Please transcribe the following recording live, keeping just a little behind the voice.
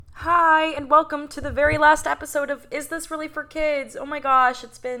Hi, and welcome to the very last episode of Is This Really for Kids? Oh my gosh,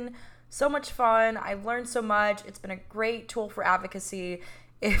 it's been so much fun. I've learned so much. It's been a great tool for advocacy.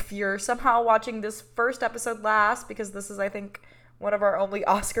 If you're somehow watching this first episode last, because this is, I think, one of our only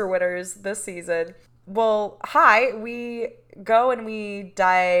Oscar winners this season, well, hi, we go and we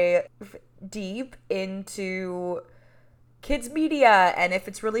dive deep into kids media and if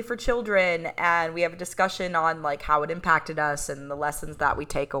it's really for children, and we have a discussion on like how it impacted us and the lessons that we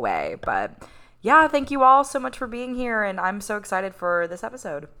take away. But yeah, thank you all so much for being here, and I'm so excited for this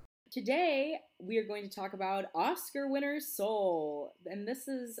episode. Today, we are going to talk about Oscar winner Soul. And this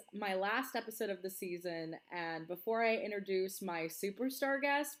is my last episode of the season. And before I introduce my superstar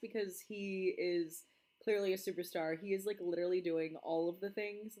guest, because he is clearly a superstar, he is like literally doing all of the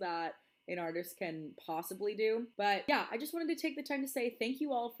things that an artist can possibly do. But yeah, I just wanted to take the time to say thank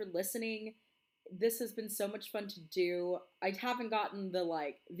you all for listening. This has been so much fun to do. I haven't gotten the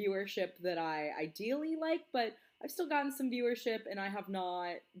like viewership that I ideally like, but I've still gotten some viewership and I have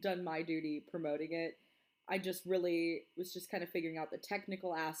not done my duty promoting it. I just really was just kind of figuring out the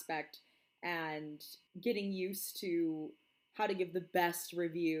technical aspect and getting used to how to give the best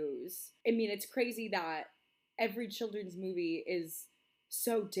reviews. I mean, it's crazy that every children's movie is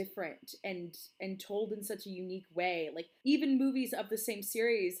so different and told in such a unique way. Like even movies of the same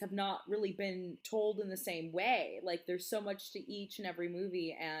series have not really been told in the same way. Like there's so much to each and every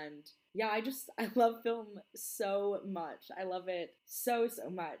movie, and yeah, I love film so much. I love it so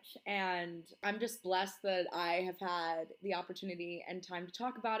much. And I'm just blessed that I have had the opportunity and time to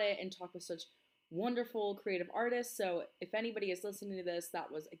talk about it and talk with such wonderful creative artists. So if anybody is listening to this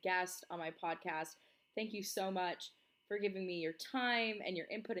that was a guest on my podcast, thank you so much for giving me your time and your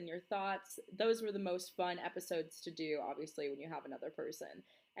input and your thoughts. Those were the most fun episodes to do, obviously, when you have another person.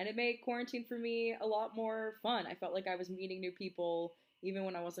 And it made quarantine for me a lot more fun. I felt like I was meeting new people even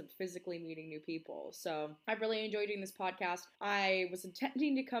when I wasn't physically meeting new people. So I've really enjoyed doing this podcast. I was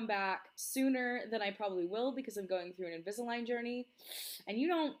intending to come back sooner than I probably will because I'm going through an Invisalign journey. And you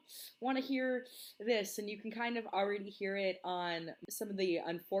don't want to hear this, and you can kind of already hear it on some of the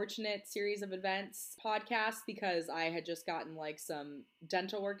unfortunate series of events podcasts because I had just gotten like some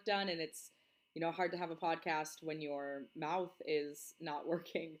dental work done, and it's hard to have a podcast when your mouth is not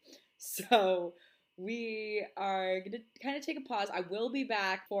working. So we are going to kind of take a pause. I will be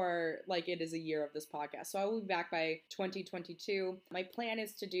back for like it is a year of this podcast. So I will be back by 2022. My plan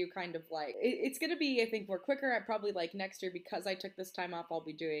is to do kind of like it's going to be, I think, more quicker. I probably like next year because I took this time off, I'll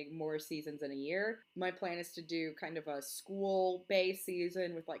be doing more seasons in a year. My plan is to do kind of a school based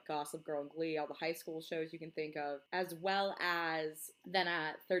season with like Gossip Girl and Glee, all the high school shows you can think of, as well as then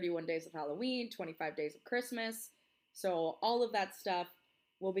at 31 Days of Halloween, 25 Days of Christmas. So all of that stuff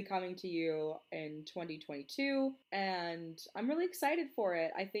will be coming to you in 2022, and I'm really excited for it.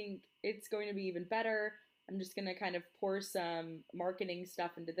 I think it's going to be even better. I'm just going to kind of pour some marketing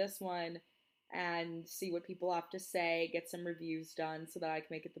stuff into this one and see what people have to say, get some reviews done so that I can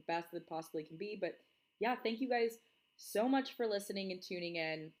make it the best that it possibly can be. But yeah, thank you guys so much for listening and tuning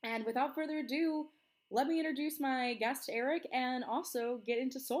in. And without further ado, let me introduce my guest, Eric, and also get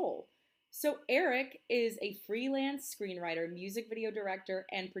into Soul. So, Eric is a freelance screenwriter, music video director,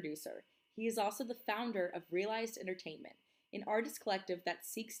 and producer. He is also the founder of Realized Entertainment, an artist collective that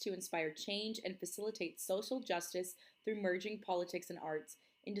seeks to inspire change and facilitate social justice through merging politics and arts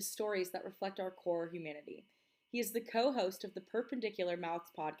into stories that reflect our core humanity. He is the co host of the Perpendicular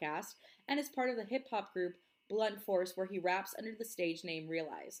Mouths podcast and is part of the hip hop group Blunt Force, where he raps under the stage name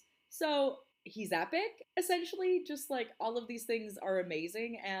Realize. So, he's epic, essentially. Just like all of these things are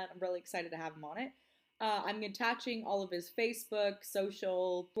amazing, and I'm really excited to have him on it. I'm attaching all of his Facebook,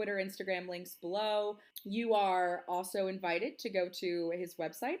 social, Twitter, Instagram links below. You are also invited to go to his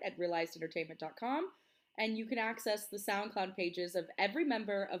website at realizedentertainment.com, and you can access the SoundCloud pages of every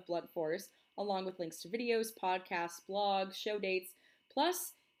member of Blunt Force, along with links to videos, podcasts, blogs, show dates,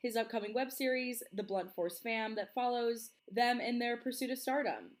 plus his upcoming web series, The Blunt Force Fam, that follows them in their pursuit of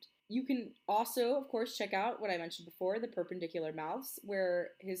stardom. You can also, of course, check out what I mentioned before, The Perpendicular Mouths, where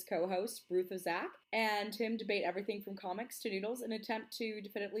his co-host, Ruth Zach, and him debate everything from comics to noodles in an attempt to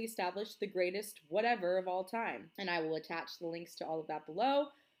definitively establish the greatest whatever of all time. And I will attach the links to all of that below.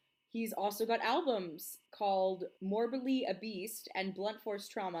 He's also got albums called Morbidly a Beast and Blunt Force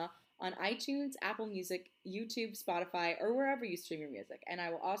Trauma on iTunes, Apple Music, YouTube, Spotify, or wherever you stream your music. And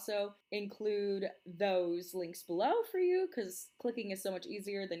I will also include those links below for you because clicking is so much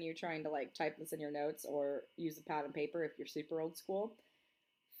easier than you trying to like type this in your notes or use a pad and paper if you're super old school.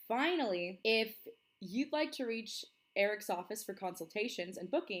 Finally, if you'd like to reach Eric's office for consultations and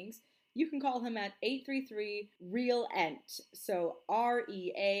bookings, You can call him at 833-REAL-ENT. So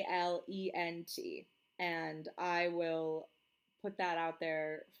REALENT. And I will put that out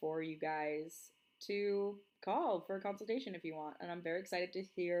there for you guys to call for a consultation if you want. And I'm very excited to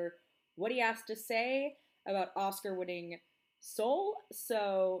hear what he has to say about Oscar winning Soul.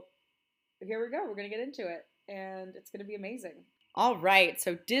 So here we go. We're going to get into it. And it's going to be amazing. All right,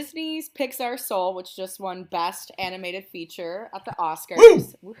 so Disney's Pixar Soul, which just won Best Animated Feature at the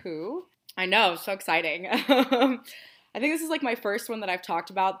Oscars. Woo! Woohoo. I know, so exciting. I think this is like my first one that I've talked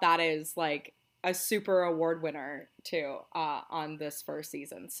about that is like a super award winner too on this first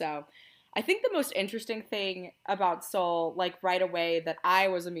season. So I think the most interesting thing about Soul, like right away that I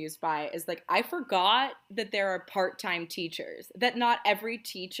was amused by is like I forgot that there are part-time teachers, that not every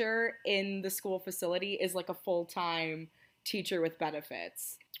teacher in the school facility is like a full-time teacher with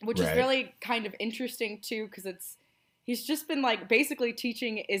benefits, which is really kind of interesting too, because he's just been like basically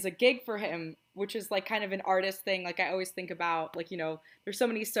teaching is a gig for him, which is like kind of an artist thing. Like I always think about like, you know, there's so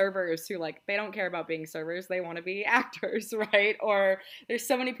many servers who like they don't care about being servers, they want to be actors, right? Or there's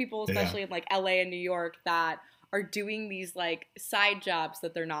so many people, especially in like LA and New York, that are doing these like side jobs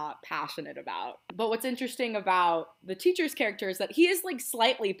that they're not passionate about. But what's interesting about the teacher's character is that he is like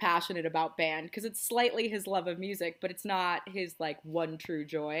slightly passionate about band because it's slightly his love of music, but it's not his like one true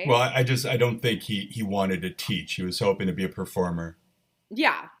joy. Well, I don't think he wanted to teach. He was hoping to be a performer.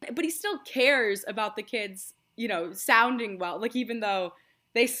 Yeah, but he still cares about the kids, you know, sounding well. Like even though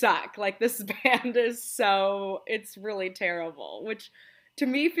they suck, like this band is it's really terrible, which to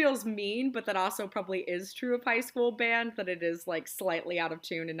me feels mean, but that also probably is true of high school band, that it is like slightly out of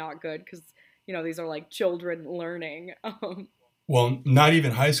tune and not good because, you know, these are like children learning. Well, not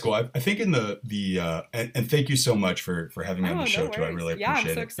even high school. I think in and thank you so much for having me on the show too. I really appreciate I'm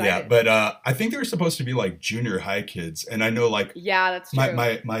so it. Excited. Yeah, but I think they were supposed to be like junior high kids, and I know like that's true.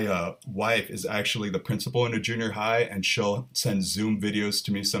 My wife is actually the principal in a junior high, and she'll send Zoom videos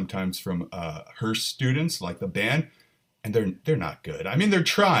to me sometimes from her students, like the band. And they're not good. I mean, they're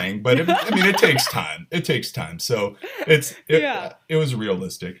trying, but it takes time. It takes time. So it was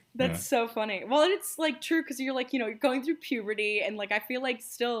realistic. That's so funny. Well, it's like true because you're like, you know, you're going through puberty, and like I feel like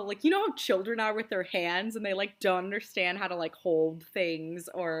still like, you know how children are with their hands and they like don't understand how to like hold things,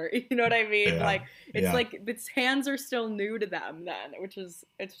 or you know what I mean? Yeah. Like it's like its hands are still new to them then,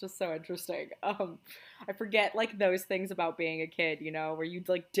 it's just so interesting. I forget like those things about being a kid, you know, where you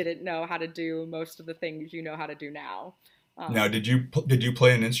like didn't know how to do most of the things you know how to do now. Now, did you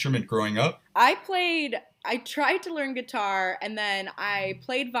play an instrument growing up? I tried to learn guitar, and then I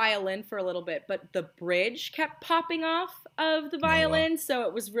played violin for a little bit, but the bridge kept popping off of the violin, so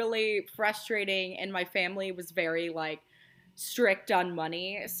it was really frustrating, and my family was very like strict on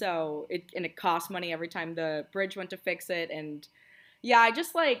money, so it cost money every time the bridge went to fix it. And yeah, I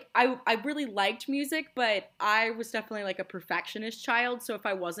just like I really liked music, but I was definitely like a perfectionist child. So if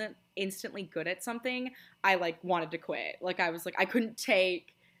I wasn't instantly good at something, I like wanted to quit. Like I was like I couldn't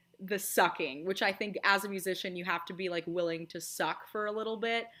take the sucking, which I think as a musician you have to be like willing to suck for a little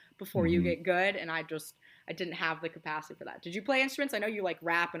bit before you get good. And I didn't have the capacity for that. Did you play instruments? I know you like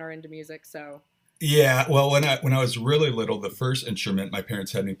rap and are into music, so. Yeah, well, when I was really little, the first instrument my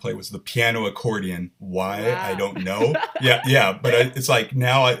parents had me play was the piano accordion. Why? Wow. I don't know. Yeah, but it's like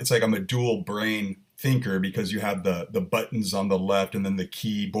now it's like I'm a dual brain thinker because you have the buttons on the left and then the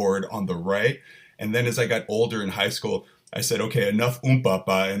keyboard on the right. And then as I got older in high school, I said, okay, enough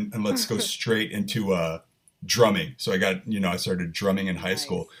oom-papa, and let's go straight into drumming. So I started drumming in high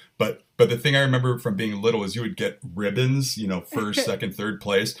school. But the thing I remember from being little is you would get ribbons, you know, first, second, third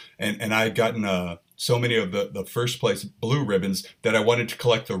place. And I had gotten so many of the first place blue ribbons that I wanted to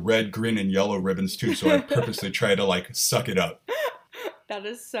collect the red, green, and yellow ribbons too. So I purposely tried to like suck it up. That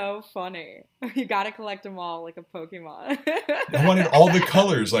is so funny. You gotta collect them all like a Pokemon. I wanted all the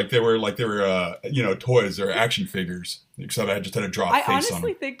colors like they were toys or action figures. Except I just had to draw a face on them. I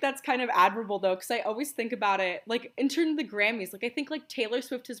honestly think that's kind of admirable though, because I always think about it like in terms of the Grammys. Like I think like Taylor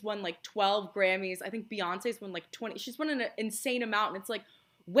Swift has won like 12 Grammys. I think Beyonce's won like 20. She's won an insane amount, and it's like,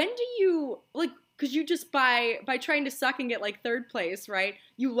 when do you like? Because you just by trying to suck and get like third place, right?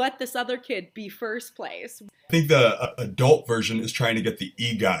 You let this other kid be first place. I think the adult version is trying to get the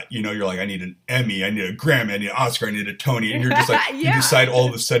EGOT. You know, you're like, I need an Emmy, I need a Grammy, I need an Oscar, I need a Tony. And you're just like, you decide all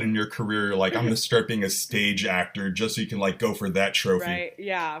of a sudden in your career, you're like, I'm going to start being a stage actor just so you can like go for that trophy. Right,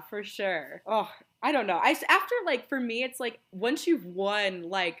 yeah, for sure. Oh, I don't know. After like, for me, it's like, once you've won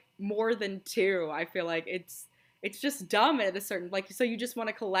like more than two, I feel like it's it's just dumb at a certain, like, so you just want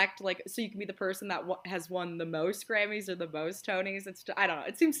to collect, like, so you can be the person that has won the most Grammys or the most Tonys. I don't know.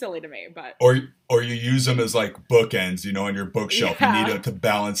 It seems silly to me, but. Or you use them as like bookends, you know, on your bookshelf. Yeah. You need to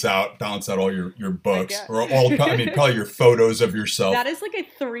balance out all your books, or all, I mean, probably your photos of yourself. That is like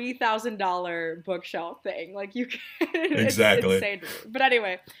a $3,000 bookshelf thing. Like, you can. Exactly. It's insane to me. But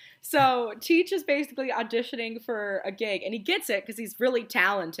anyway. So Teach is basically auditioning for a gig, and he gets it because he's really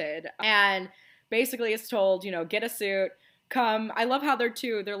talented. And basically is told, you know, get a suit, come. I love how they're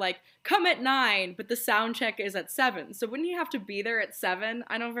like, come at 9, but the sound check is at 7. So wouldn't you have to be there at 7?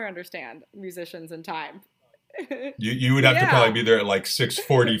 I don't ever understand musicians and time. You would have to probably be there at like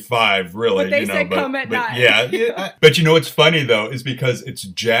 6:45, really. But they you know, said come at 9. Yeah. But you know what's funny though is because it's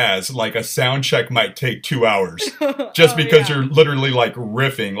jazz. Like a sound check might take 2 hours, just because you're literally like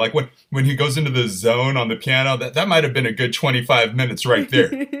riffing. Like when he goes into the zone on the piano, that might have been a good 25 minutes right there.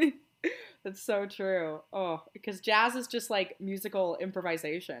 That's so true. Oh, because jazz is just like musical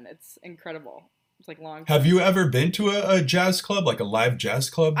improvisation. It's incredible. It's like long. Have you ever been to a jazz club, like a live jazz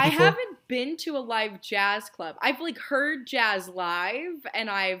club before? I haven't been to a live jazz club. I've like heard jazz live,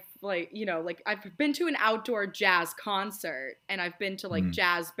 and I've like, you know, like I've been to an outdoor jazz concert, and I've been to like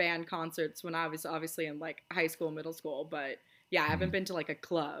jazz band concerts when I was obviously in like high school, middle school, but yeah, I haven't been to like a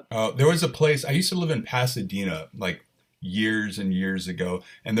club. There was a place, I used to live in Pasadena, like years and years ago,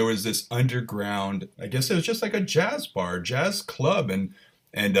 and there was this underground, I guess it was just like a jazz bar, jazz club, and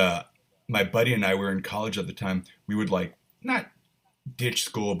my buddy and I were in college at the time. We would like not ditch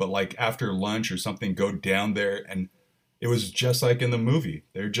school, but like after lunch or something, go down there, and it was just like in the movie.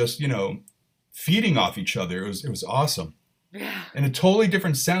 They're just, you know, feeding off each other. It was awesome. Yeah. And a totally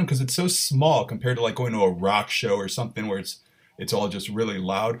different sound because it's so small compared to like going to a rock show or something where it's all just really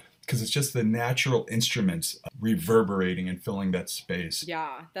loud, because it's just the natural instruments reverberating and filling that space.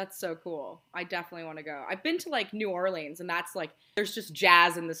 Yeah, that's so cool. I definitely want to go. I've been to like New Orleans, and that's like, there's just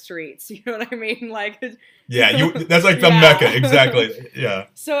jazz in the streets. You know what I mean? Like, yeah, that's like the Mecca. Exactly. Yeah.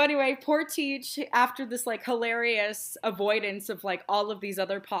 So anyway, poor Teach, after this like hilarious avoidance of like all of these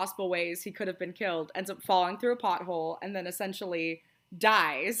other possible ways he could have been killed, ends up falling through a pothole and then essentially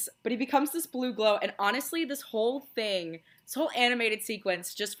dies. But he becomes this blue glow, and honestly, this whole animated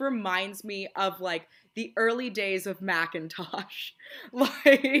sequence just reminds me of like the early days of Macintosh.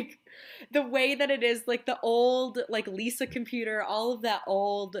 Like the way that it is, like the old like Lisa computer, all of that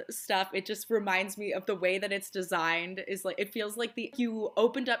old stuff, it just reminds me of the way that it's designed. Is like, it feels like you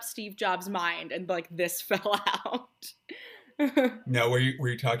opened up Steve Jobs' mind and like this fell out. No, were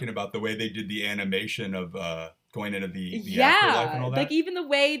you talking about the way they did the animation of going into the afterlife and all that? Like even the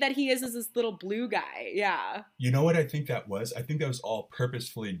way that he is as this little blue guy. Yeah. You know what I think that was? I think that was all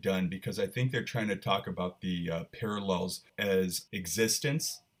purposefully done because I think they're trying to talk about the parallels as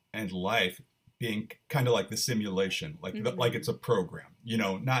existence and life being kind of like the simulation, like like it's a program. You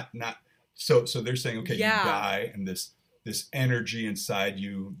know, not so they're saying, okay, you die, and this energy inside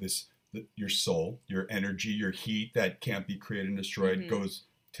you, your soul, your energy, your heat that can't be created and destroyed goes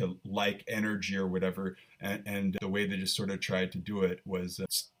to like energy or whatever. And the way they just sort of tried to do it was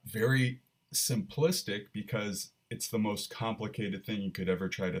very simplistic because it's the most complicated thing you could ever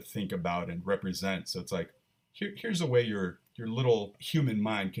try to think about and represent. So it's like, here's a way your little human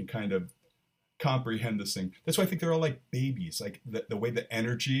mind can kind of comprehend this thing. That's why I think they're all like babies. Like the way the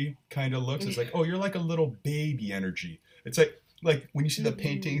energy kind of looks, it's like, oh, you're like a little baby energy. It's like when you see the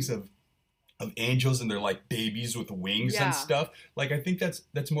paintings of angels and they're like babies with wings and stuff. Like I think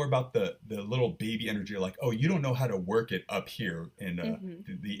that's more about the little baby energy. Like, oh, you don't know how to work it up here in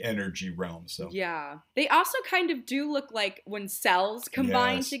the energy realm. So yeah, they also kind of do look like when cells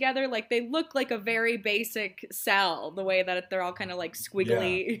combine together. Like they look like a very basic cell. The way that they're all kind of like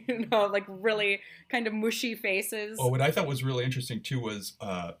squiggly, you know, like really kind of mushy faces. Oh, what I thought was really interesting too was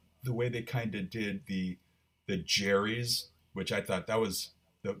the way they kind of did the Jerrys, which I thought that was.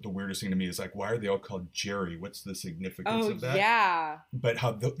 The weirdest thing to me is like, why are they all called Jerry? What's the significance of that? Yeah. But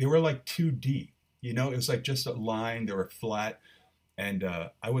how they were like 2D, you know, it was like just a line, they were flat. And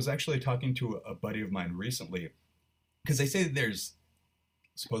I was actually talking to a buddy of mine recently, because they say that there's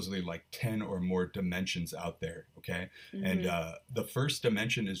supposedly like 10 or more dimensions out there, okay? And the first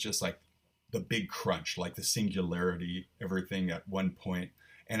dimension is just like the big crunch, like the singularity, everything at one point.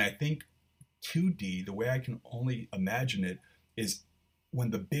 And I think 2D, the way I can only imagine it, is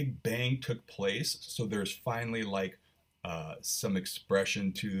when the Big Bang took place, so there's finally like some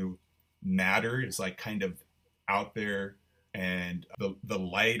expression to matter is like kind of out there, and the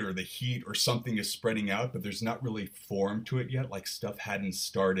light or the heat or something is spreading out, but there's not really form to it yet. Like stuff hadn't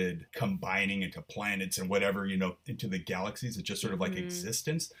started combining into planets and whatever, you know, into the galaxies. It's just sort of like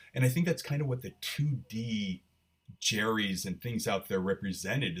existence. And I think that's kind of what the 2D Jerry's and things out there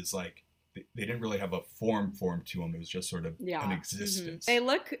represented is like they didn't really have a form to them. It was just sort of an existence. They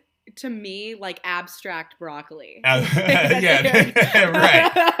look to me like abstract broccoli. Yeah,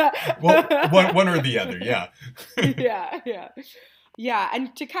 right. Well, one or the other, yeah. Yeah,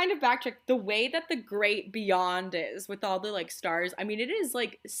 and to kind of backtrack, the way that the Great Beyond is with all the like stars, I mean, it is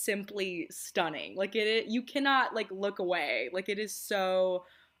like simply stunning. Like you cannot like look away. Like it is so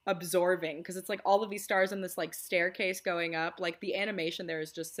absorbing because it's like all of these stars in this like staircase going up. Like the animation there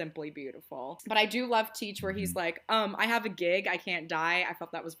is just simply beautiful. But I do love Teach where he's like, I have a gig, I can't die. I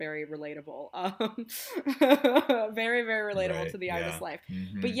felt that was very relatable. Very, very relatable to the artist's life.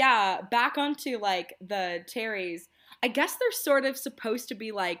 But yeah, back onto like the Terrys. I guess they're sort of supposed to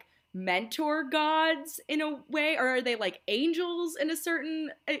be like mentor gods in a way, or are they like angels in a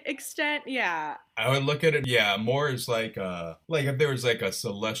certain extent? Yeah. I would look at it, more as like if there was like a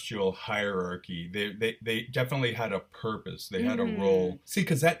celestial hierarchy, they definitely had a purpose. They had a role. See,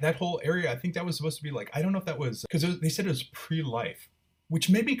 because that whole area, I think that was supposed to be like, I don't know if that was, because they said it was pre-life, which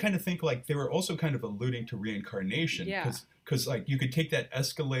made me kind of think like they were also kind of alluding to reincarnation. Yeah. Because like you could take that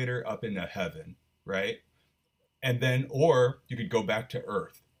escalator up into heaven, right? And then, or you could go back to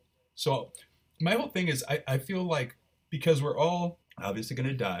Earth. So my whole thing is, I feel like because we're all obviously going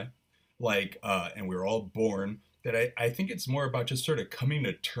to die, like, and we're all born, that I think it's more about just sort of coming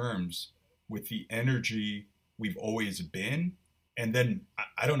to terms with the energy we've always been. And then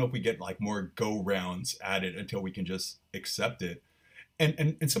I don't know if we get like more go rounds at it until we can just accept it.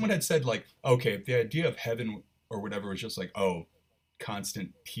 And someone had said like, okay, if the idea of heaven or whatever was just like, oh,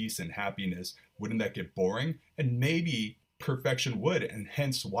 constant peace and happiness, wouldn't that get boring? And maybe perfection would, and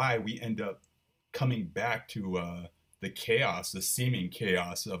hence why we end up coming back to the chaos, the seeming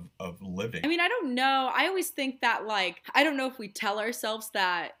chaos of living. I mean, I don't know. I always think that like, I don't know if we tell ourselves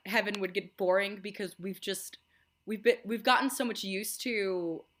that heaven would get boring because we've gotten so much used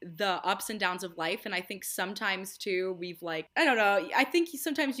to the ups and downs of life. And I think sometimes too, we've like, I don't know. I think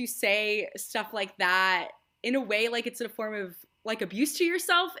sometimes you say stuff like that in a way, like it's a form of like abuse to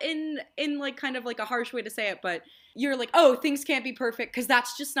yourself in like kind of like a harsh way to say it, but you're like, oh, things can't be perfect because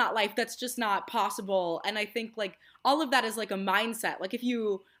that's just not life. That's just not possible. And I think like all of that is like a mindset. Like if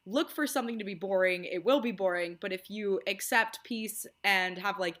you look for something to be boring, it will be boring. But if you accept peace and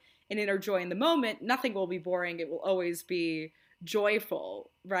have like an inner joy in the moment, nothing will be boring. It will always be joyful,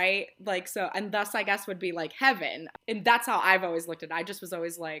 right? Like, so, and thus I guess would be like heaven. And that's how I've always looked at it. I just was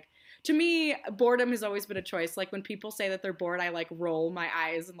always like, to me, boredom has always been a choice. Like when people say that they're bored, I like roll my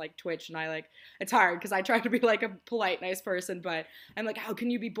eyes and like twitch, and I like, it's hard because I try to be like a polite, nice person, but I'm like, how can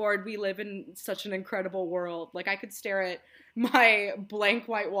you be bored? We live in such an incredible world. Like I could stare at my blank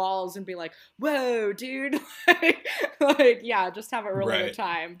white walls and be like, whoa, dude. like, yeah, just have a really good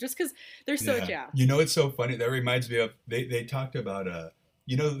time. Just because they're so, You know, it's so funny. That reminds me of, they talked about,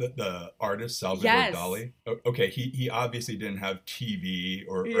 you know, the artist Salvador Dali? Okay, he obviously didn't have TV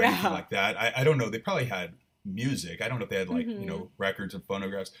or anything like that. I don't know. They probably had music. I don't know if they had like, you know, records and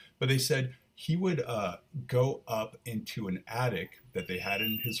phonographs. But they said he would go up into an attic that they had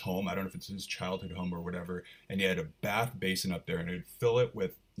in his home. I don't know if it's his childhood home or whatever. And he had a bath basin up there, and he'd fill it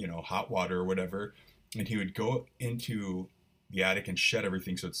with, you know, hot water or whatever. And he would go into the attic and shut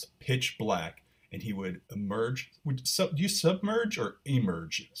everything so it's pitch black. And he would emerge. Do you submerge or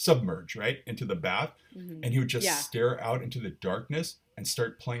emerge? Submerge, right? Into the bath. And he would just stare out into the darkness and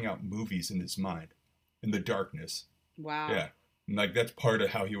start playing out movies in his mind in the darkness. Wow. Yeah. And like that's part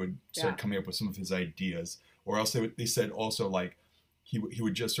of how he would start coming up with some of his ideas. Or else they said also like he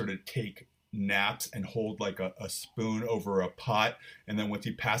would just sort of take naps and hold like a spoon over a pot. And then once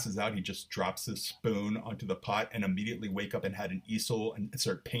he passes out, he just drops the spoon onto the pot and immediately wake up and had an easel and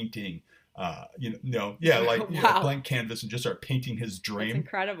start painting. Blank canvas and just start painting his dream. That's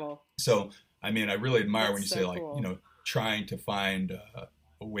incredible. So, I mean, I really admire when you say like, cool. You know, trying to find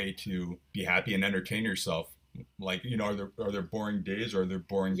a way to be happy and entertain yourself. Like, you know, are there boring days or are there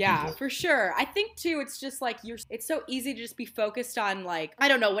boring people? Yeah, for sure. I think too, it's just like it's so easy to just be focused on like, I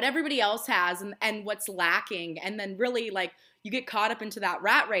don't know, what everybody else has and what's lacking. And then really like you get caught up into that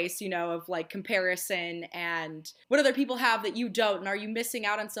rat race, you know, of like comparison and what other people have that you don't, and are you missing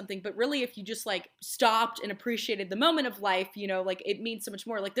out on something? But really, if you just like stopped and appreciated the moment of life, you know, like it means so much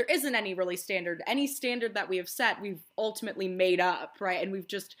more. Like there isn't any really standard. Any standard that we have set, we've ultimately made up, right? And we've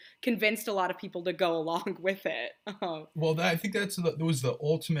just convinced a lot of people to go along with it. Well, I think that was the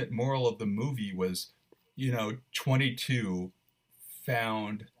ultimate moral of the movie was, you know, 22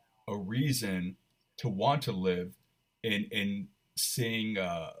 found a reason to want to live in seeing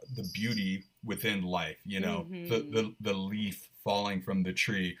the beauty within life, you know, the leaf falling from the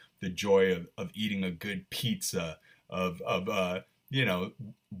tree, the joy of eating a good pizza, you know,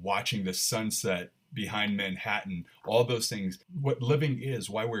 watching the sunset behind Manhattan, all those things. What living is,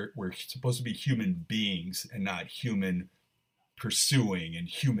 why we're supposed to be human beings and not human pursuing and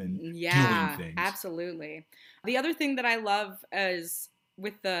human doing things. Absolutely. The other thing that I love is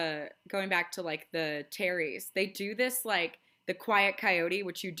with the going back to like the Terrys, they do this like the quiet coyote,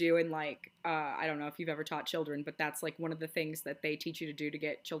 which you do in like I don't know if you've ever taught children, but that's like one of the things that they teach you to do to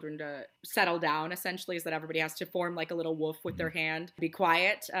get children to settle down, essentially, is that everybody has to form like a little wolf with their hand, be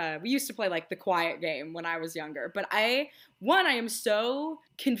quiet. We used to play like the quiet game when I was younger, but I am so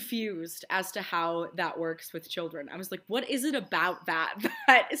confused as to how that works with children. I was like, what is it about that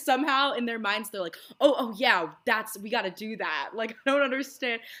somehow in their minds they're like, oh yeah, we got to do that. Like, I don't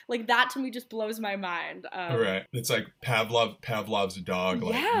understand. Like, that to me just blows my mind. Right. It's like Pavlov's dog.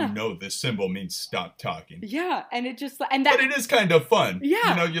 Like, yeah. you know, this symbol means stop talking. Yeah, and it just but it is kind of fun. Yeah.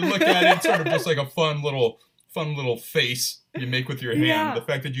 You know, you look at it, sort of just like a fun little face you make with your hand. Yeah. The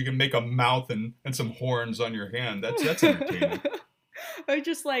fact that you can make a mouth and some horns on your hand, that's entertaining. I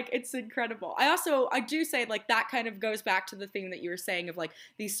just like, it's incredible. I do say like that kind of goes back to the thing that you were saying of like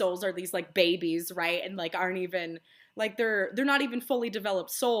these souls are these like babies, right? And like aren't even like they're not even fully developed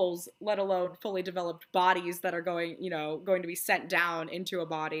souls, let alone fully developed bodies that are going to be sent down into a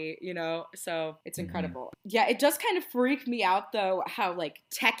body, you know? So it's incredible. Mm-hmm. Yeah, it does kind of freak me out though how like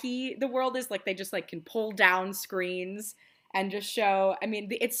techie the world is. Like they just like can pull down screens and just show, I mean,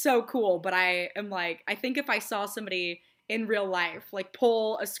 it's so cool, but I am like, I think if I saw somebody in real life, like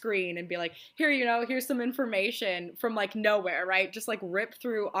pull a screen and be like, here's some information from like nowhere, right? Just like rip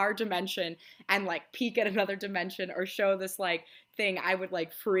through our dimension and like peek at another dimension or show this like thing, I would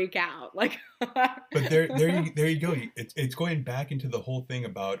like freak out. Like, but there you go. It's going back into the whole thing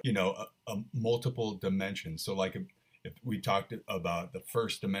about, you know, a multiple dimensions. So like if we talked about the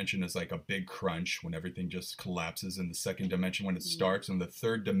first dimension as like a big crunch when everything just collapses, and the second dimension when it starts, and the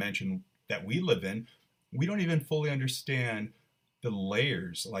third dimension that we live in, we don't even fully understand the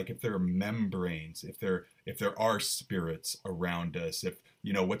layers, like if there are membranes, if there are spirits around us, if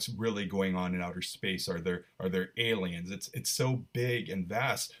you know what's really going on in outer space. Are there aliens? It's so big and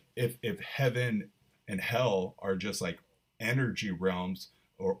vast. If heaven and hell are just like energy realms,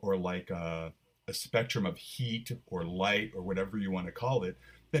 or like a spectrum of heat or light or whatever you want to call it,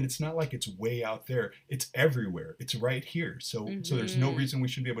 then it's not like it's way out there. It's everywhere. It's right here. So there's no reason we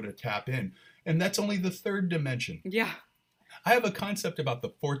should be able to tap in. And that's only the third dimension. Yeah. I have a concept about the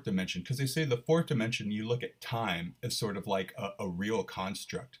fourth dimension, because they say the fourth dimension, you look at time as sort of like a real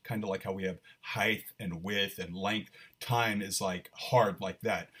construct, kind of like how we have height and width and length. Time is like hard like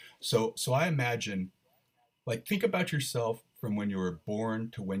that. So I imagine, like, think about yourself from when you were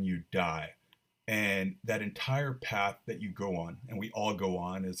born to when you die. And that entire path that you go on, and we all go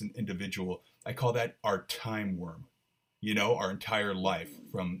on as an individual, I call that our time worm. You know, our entire life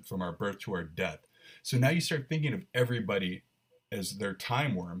from our birth to our death. So now you start thinking of everybody as their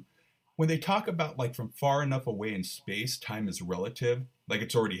time worm. When they talk about like from far enough away in space, time is relative. Like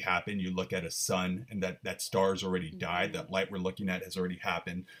it's already happened. You look at a sun and that star's already died. That light we're looking at has already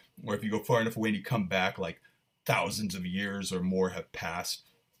happened. Or if you go far enough away and you come back, like thousands of years or more have passed.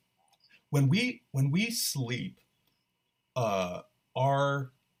 When we sleep, our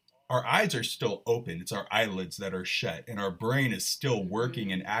eyes are still open. It's our eyelids that are shut, and our brain is still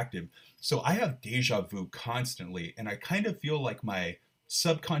working and active. So I have deja vu constantly, and I kind of feel like my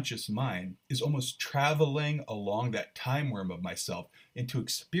subconscious mind is almost traveling along that time worm of myself into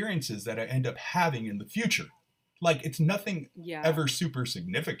experiences that I end up having in the future. Like it's nothing ever super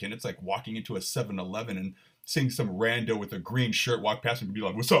significant. It's like walking into a 7-Eleven and seeing some rando with a green shirt walk past and be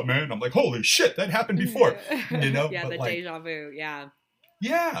like, "What's up, man?" I'm like, "Holy shit, that happened before." You know? Yeah, but the like, deja vu, yeah.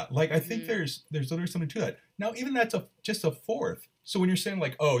 Yeah, like I think there's literally something to that. Now, even that's just a fourth. So when you're saying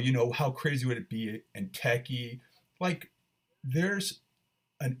like, oh, you know, how crazy would it be and techie, like there's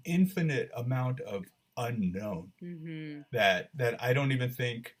an infinite amount of unknown that I don't even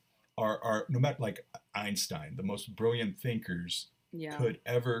think are no matter like Einstein, the most brilliant thinkers could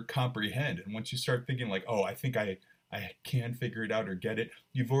ever comprehend. And once you start thinking like, oh, I think I can figure it out or get it,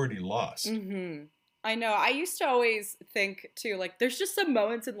 you've already lost. Mm-hmm. I know. I used to always think, too, like, there's just some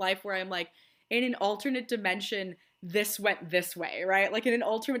moments in life where I'm like, in an alternate dimension, this went this way, right? Like, in an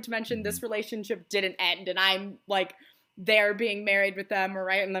alternate dimension, this relationship didn't end, and I'm, like, there being married with them,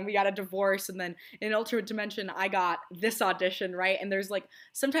 right? And then we got a divorce, and then in an alternate dimension, I got this audition, right? And there's, like,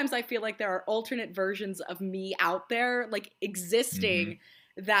 sometimes I feel like there are alternate versions of me out there, like, existing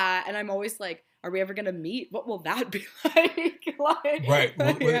that, and I'm always like, are we ever going to meet? What will that be like? Right.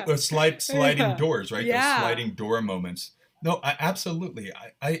 Well, sliding doors, right? Yeah. Those sliding door moments. No, absolutely.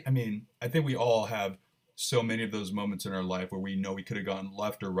 I mean, I think we all have so many of those moments in our life where we know we could have gone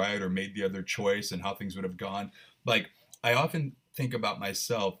left or right or made the other choice and how things would have gone. Like, I often think about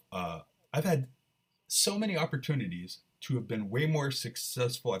myself. I've had so many opportunities to have been way more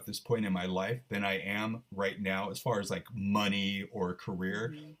successful at this point in my life than I am right now, as far as like money or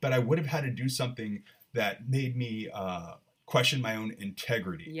career. Mm-hmm. But I would have had to do something that made me question my own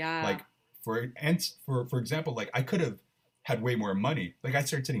integrity. Yeah. Like for example, like I could have had way more money. Like I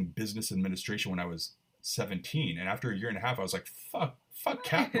started studying business administration when I was 17, and after a year and a half, I was like, fuck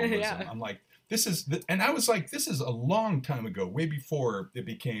capitalism. Yeah. I'm like, and I was like, this is a long time ago, way before it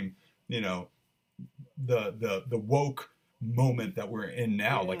became, the woke moment that we're in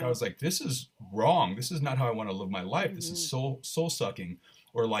now. Yeah. Like I was like, this is wrong. This is not how I want to live my life. This is soul sucking.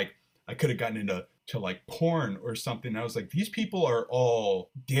 Or like I could have gotten into like porn or something. I was like, these people are all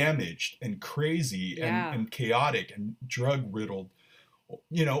damaged and crazy and chaotic and drug riddled,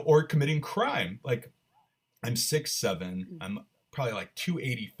 or committing crime. Like I'm 6'7". I'm probably like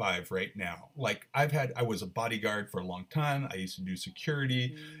 285 right now. Like I was a bodyguard for a long time. I used to do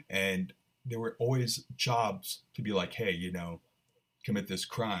security, and there were always jobs to be like, hey, commit this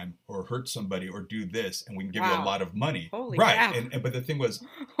crime or hurt somebody or do this, and we can give you a lot of money. Holy right. crap. And but the thing was,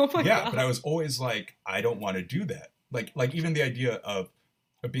 oh my God. but I was always like, I don't want to do that. Like even the idea of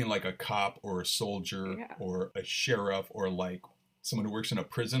being like a cop or a soldier or a sheriff or like someone who works in a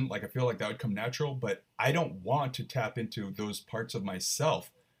prison, like I feel like that would come natural, but I don't want to tap into those parts of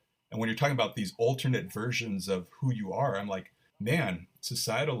myself. And when you're talking about these alternate versions of who you are, I'm like, man,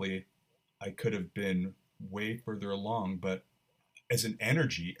 societally, I could have been way further along, but as an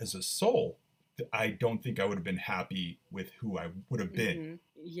energy, as a soul, I don't think I would have been happy with who I would have been. Mm-hmm.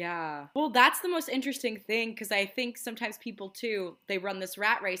 Yeah. Well, that's the most interesting thing, because I think sometimes people too, they run this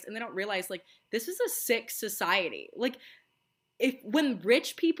rat race and they don't realize like this is a sick society. Like when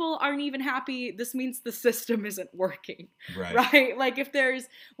rich people aren't even happy, this means the system isn't working. Right? Like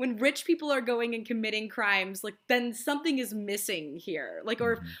when rich people are going and committing crimes, like then something is missing here. Like,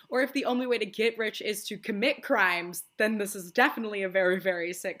 or if the only way to get rich is to commit crimes, then this is definitely a very,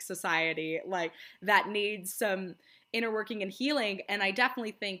 very sick society. Like that needs some inner working and healing. And I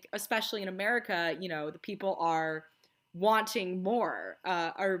definitely think, especially in America, the people are wanting more,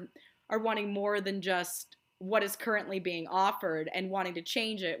 are wanting more than just what is currently being offered and wanting to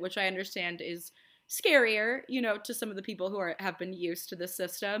change it, which I understand is scarier, to some of the people who have been used to the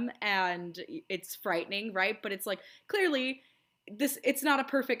system, and it's frightening, right? But it's like, clearly it's not a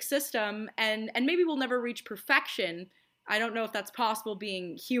perfect system, and maybe we'll never reach perfection. I don't know if that's possible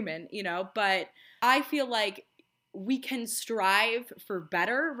being human, but I feel like we can strive for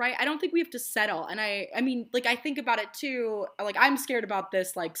better, right? I don't think we have to settle. And I mean, like, I think about it too, like I'm scared about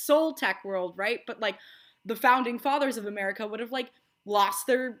this like soul tech world, right? But like the founding fathers of America would have like lost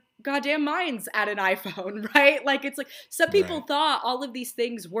their goddamn minds at an iPhone, right? Like it's like some people thought all of these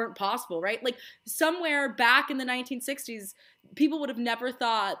things weren't possible, right? Like somewhere back in the 1960s, people would have never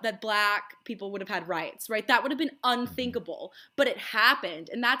thought that Black people would have had rights, right? That would have been unthinkable, but it happened.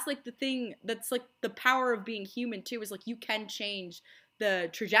 And that's like the thing that's like the power of being human too, is like you can change the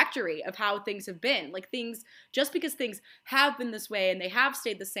trajectory of how things have been. Like things, just because things have been this way and they have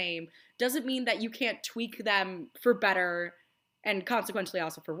stayed the same, doesn't mean that you can't tweak them for better and consequently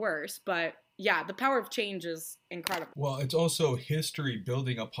also for worse. But yeah, the power of change is incredible. Well, it's also history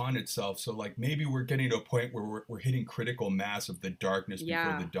building upon itself. So like maybe we're getting to a point where we're hitting critical mass of the darkness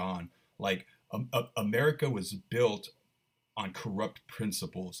before the dawn. Like America was built on corrupt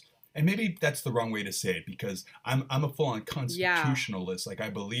principles. And maybe that's the wrong way to say it, because I'm a full-on constitutionalist. Like I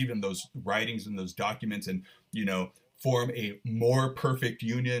believe in those writings and those documents, and form a more perfect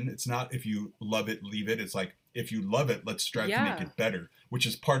union. It's not if you love it, leave it. It's like if you love it, let's strive to make it better. Which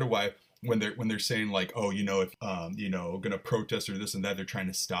is part of why when they're saying like, oh, if gonna protest or this and that, they're trying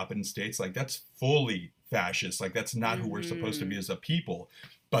to stop it in states. Like that's fully fascist. Like that's not who we're supposed to be as a people.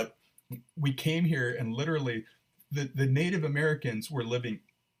 But we came here and literally the Native Americans were living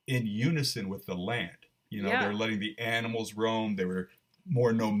in unison with the land. They're letting the animals roam. They were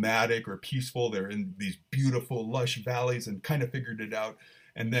more nomadic or peaceful. They're in these beautiful, lush valleys and kind of figured it out.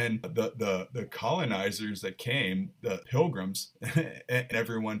 And then the colonizers that came, the pilgrims and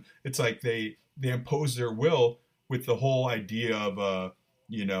everyone, it's like they imposed their will with the whole idea of,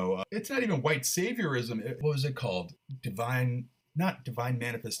 it's not even white saviorism. What was it called? Not divine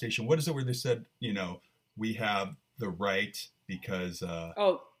manifestation. What is it where they said, we have the right because...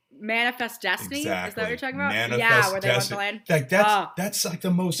 Manifest Destiny. Exactly. Is that what you're talking about? Manifest yeah, where they Destiny. want the land. Like that's like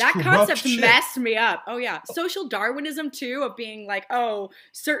the most that corrupt concept shit. messed me up. Oh yeah, social Darwinism too, of being like, oh,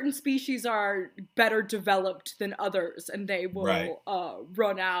 certain species are better developed than others, and they will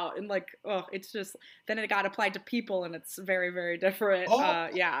run out, and like, oh, it's just then it got applied to people, and it's very very different.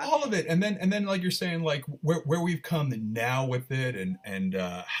 All of it, and then like you're saying, like where we've come now with it, and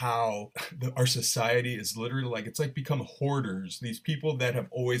how our society is literally like it's like become hoarders. These people that have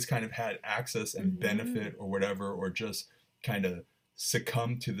always kind of had access and benefit or whatever, or just kind of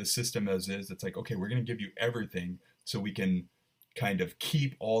succumb to the system as is. It's like, okay, we're going to give you everything so we can kind of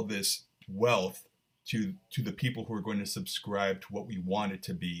keep all this wealth to the people who are going to subscribe to what we want it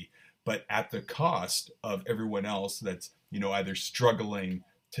to be, but at the cost of everyone else that's, you know, either struggling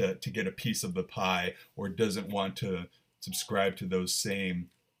to get a piece of the pie or doesn't want to subscribe to those same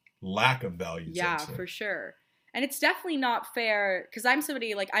lack of values. Yeah, for sure. And it's definitely not fair because I'm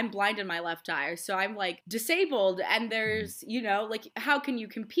somebody like I'm blind in my left eye. So I'm like disabled and there's, you know, like how can you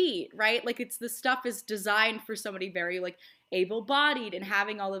compete, right? Like it's the stuff is designed for somebody very like able-bodied and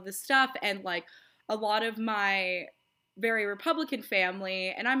having all of this stuff. And like a lot of my very Republican family,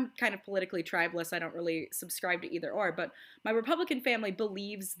 and I'm kind of politically tribeless. I don't really subscribe to either or, but my Republican family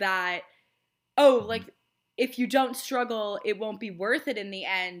believes that, oh, like if you don't struggle, it won't be worth it in the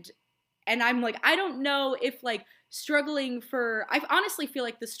end. And I'm like, I don't know if like struggling for, I honestly feel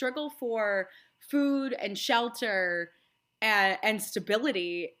like the struggle for food and shelter and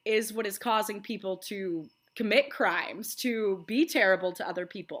stability is what is causing people to commit crimes, to be terrible to other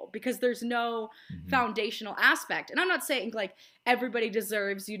people, because there's no foundational aspect. And I'm not saying like everybody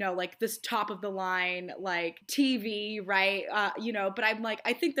deserves, you know, like this top of the line, like TV, right? You know, but I'm like,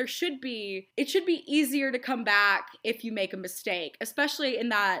 I think it should be easier to come back if you make a mistake, especially in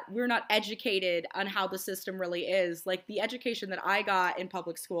that we're not educated on how the system really is. Like the education that I got in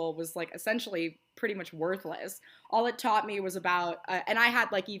public school was like essentially pretty much worthless. All it taught me was about, and I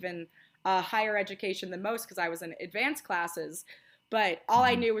had like even higher education than most because I was in advanced classes, but all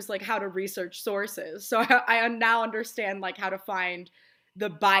I knew was like how to research sources. So I now understand like how to find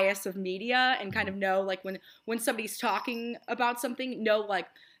the bias of media and kind of know like when somebody's talking about something, know like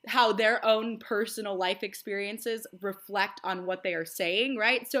how their own personal life experiences reflect on what they are saying,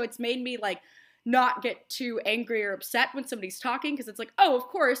 right? So it's made me like not get too angry or upset when somebody's talking, because it's like, oh, of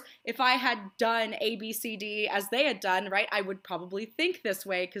course, if I had done A, B, C, D as they had done, right, I would probably think this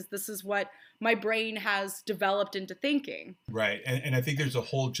way because this is what my brain has developed into thinking. Right. And I think there's a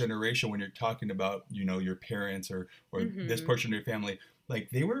whole generation when you're talking about, you know, your parents or this portion of your family, like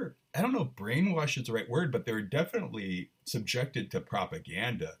they were, I don't know if brainwash is the right word, but they were definitely subjected to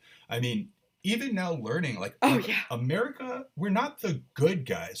propaganda. I mean, even now learning, like, America, we're not the good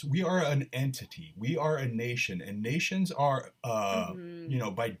guys. We are an entity. We are a nation. And nations are, you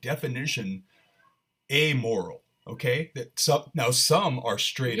know, by definition, amoral. Okay? Now, some are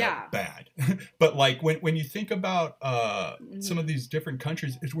straight up bad. But, like, when you think about some of these different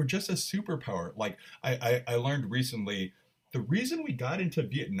countries, we're just a superpower. Like, I learned recently, the reason we got into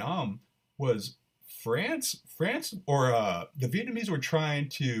Vietnam was France or the Vietnamese were trying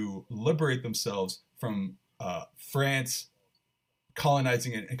to liberate themselves from France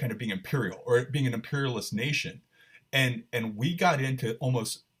colonizing and kind of being imperial or being an imperialist nation. And we got into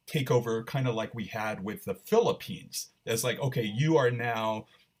almost take over kind of like we had with the Philippines. It's like, okay, you are now,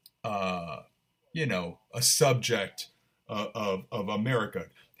 you know, a subject of America.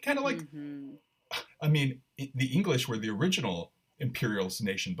 Kind of like, I mean, the English were the original imperialist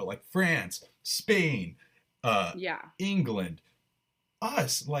nation, but like France, Spain, England,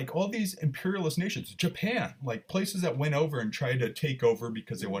 us, like all these imperialist nations, Japan, like places that went over and tried to take over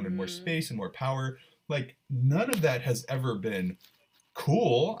because they wanted more space and more power. Like none of that has ever been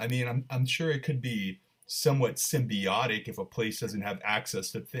cool. I mean, I'm sure it could be somewhat symbiotic if a place doesn't have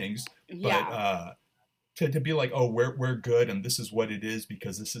access to things, but to be like, oh, we're good and this is what it is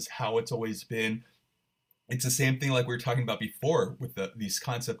because this is how it's always been. It's the same thing like we were talking about before with these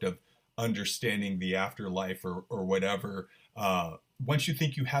concept of understanding the afterlife or whatever. Once you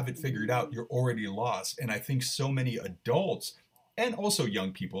think you have it figured out, you're already lost. And I think so many adults and also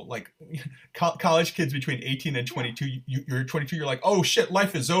young people, like college kids between 18 and 22, you're 22, you're like, oh shit,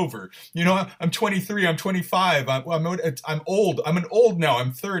 life is over. You know, I'm 23, I'm 25, I'm old. I'm an old now,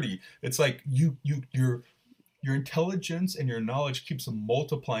 I'm 30. It's like your intelligence and your knowledge keeps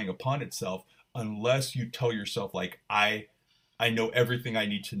multiplying upon itself unless you tell yourself like, I know everything I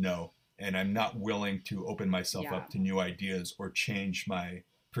need to know. And I'm not willing to open myself up to new ideas or change my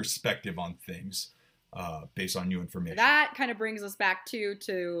perspective on things based on new information. That kind of brings us back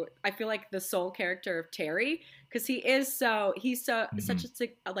to I feel like the sole character of Terry. because he's such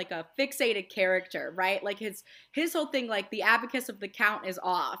like a fixated character, right? Like his whole thing, like the abacus of the Count is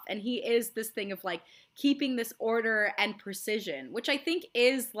off, and he is this thing of like keeping this order and precision, which I think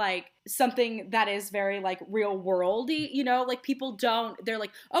is like something that is very like real worldy, you know, like they're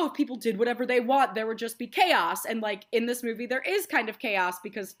like, oh, if people did whatever they want, there would just be chaos. And like in this movie, there is kind of chaos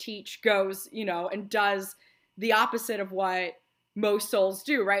because Teach goes, you know, and does the opposite of what most souls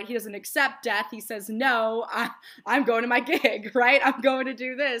do, right? He doesn't accept death. He says, no, I'm going to my gig, right? I'm going to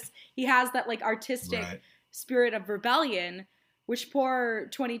do this. He has that like artistic spirit of rebellion, which poor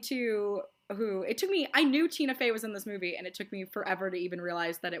 22, I knew Tina Fey was in this movie, and it took me forever to even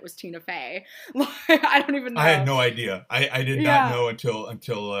realize that it was Tina Fey. I don't even know. I had no idea. I did not know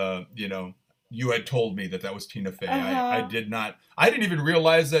until you know, you had told me that was Tina Fey. I didn't even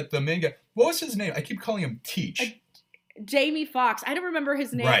realize that the main guy, what was his name? I keep calling him Teach. Jamie Foxx. I don't remember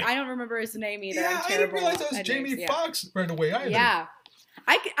his name. Right. I don't remember his name either. Yeah, I didn't realize that was Jamie Foxx right away either. Yeah.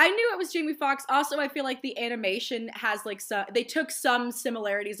 I knew it was Jamie Foxx. Also, I feel like the animation has like they took some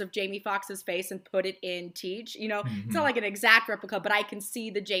similarities of Jamie Foxx's face and put it in Teach. You know, It's not like an exact replica, but I can see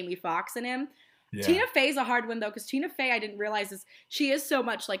the Jamie Foxx in him. Yeah. Tina Fey's a hard one though, because Tina Fey, I didn't realize she is so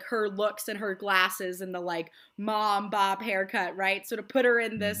much like her looks and her glasses and the like mom bob haircut, right? So to put her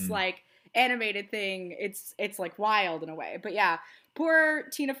in this like animated thing, it's like wild in a way. But yeah, poor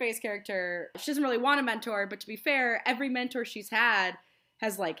Tina Fey's character, she doesn't really want a mentor, but to be fair, every mentor she's had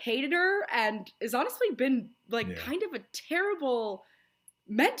has like hated her and has honestly been like kind of a terrible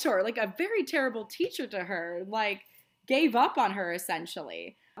mentor, like a very terrible teacher to her, like gave up on her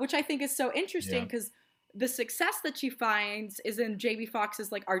essentially, which I think is so interesting because the success that she finds is in Jamie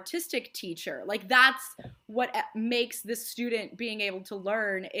Foxx's like artistic teacher. Like that's what makes this student being able to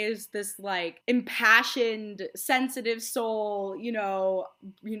learn is this like impassioned, sensitive soul, you know,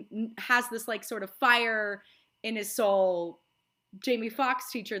 has this like sort of fire in his soul, Jamie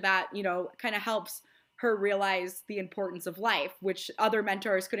Foxx teacher that, you know, kind of helps her realize the importance of life, which other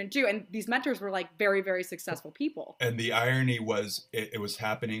mentors couldn't do. And these mentors were like very, very successful people. And the irony was it was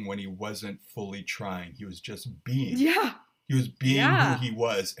happening when he wasn't fully trying. He was just being. Yeah. He was being who he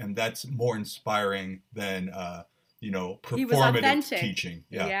was. And that's more inspiring than, you know, performative teaching.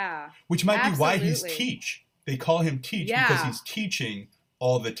 Yeah. Which might be why he's Teach. They call him Teach because he's teaching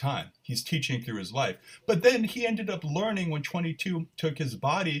all the time. He's teaching through his life. But then he ended up learning when 22 took his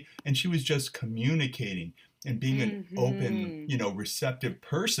body and she was just communicating and being an open, you know, receptive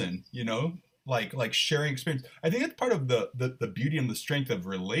person, you know, like sharing experience. I think that's part of the beauty and the strength of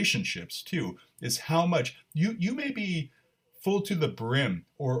relationships too, is how much you may be full to the brim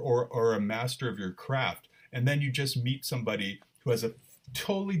or a master of your craft. And then you just meet somebody who has a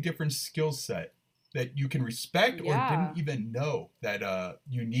totally different skill set that you can respect or didn't even know that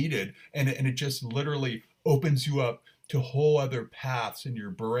you needed. And it just literally opens you up to whole other paths in your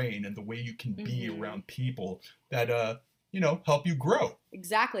brain and the way you can be around people that, you know, help you grow.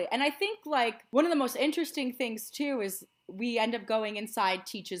 Exactly. And I think like one of the most interesting things too is we end up going inside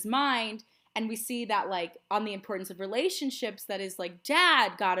Teach's mind and we see that like on the importance of relationships that his like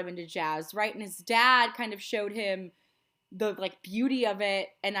dad got him into jazz, right? And his dad kind of showed him the like beauty of it.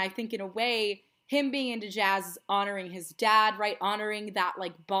 And I think in a way, him being into jazz is honoring his dad, right? Honoring that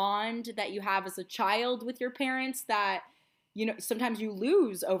like bond that you have as a child with your parents that, you know, sometimes you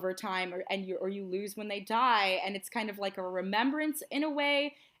lose over time or you lose when they die. And it's kind of like a remembrance in a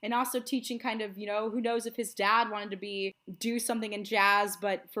way. And also teaching kind of, you know, who knows if his dad wanted to do something in jazz,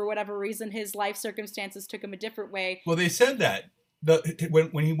 but for whatever reason, his life circumstances took him a different way. Well, they said that.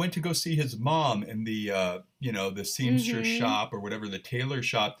 When he went to go see his mom in the, you know, the seamstress shop or whatever, the tailor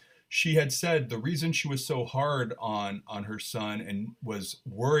shop, she had said the reason she was so hard on her son and was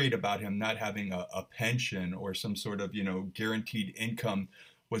worried about him not having a pension or some sort of, you know, guaranteed income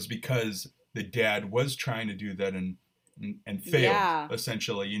was because the dad was trying to do that and failed,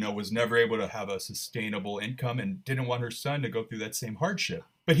 essentially, you know, was never able to have a sustainable income and didn't want her son to go through that same hardship.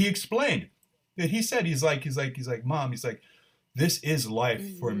 But he explained that he's like, Mom, he's like, this is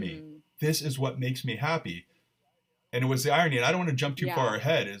life for me. This is what makes me happy. And it was the irony, and I don't want to jump too far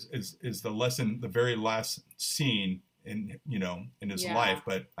ahead, is the lesson, the very last scene in, you know, in his life.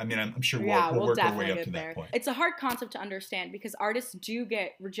 But I mean, I'm sure we'll work our way up to that point. It's a hard concept to understand because artists do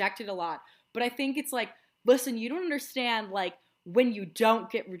get rejected a lot. But I think it's like, listen, you don't understand like when you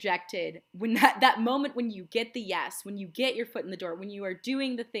don't get rejected, when that moment when you get the yes, when you get your foot in the door, when you are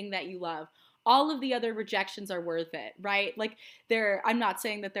doing the thing that you love, all of the other rejections are worth it, right? Like I'm not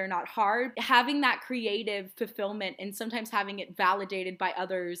saying that they're not hard. Having that creative fulfillment and sometimes having it validated by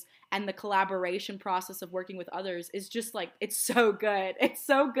others and the collaboration process of working with others is just like, it's so good. It's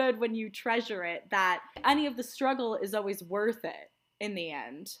so good when you treasure it that any of the struggle is always worth it in the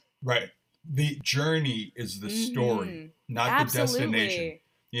end. Right. The journey is the story, not Absolutely. the destination.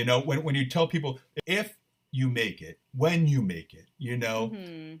 You know, when you tell people, if you make it, when you make it, you know,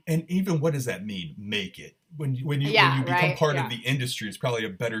 and even what does that mean? Make it. When you become part of the industry is probably a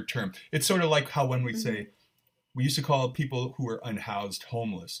better term. It's sort of like how when we say, we used to call people who were unhoused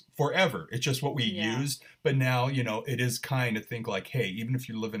homeless forever. It's just what we used. But now, you know, it is kind to think like, hey, even if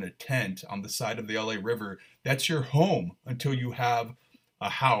you live in a tent on the side of the LA River, that's your home until you have a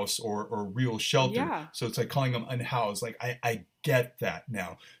house or real shelter. Yeah. So it's like calling them unhoused. Like, I get that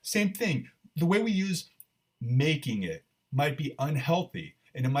now. Same thing. The way we use making it might be unhealthy,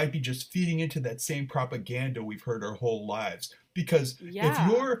 and it might be just feeding into that same propaganda we've heard our whole lives. Because if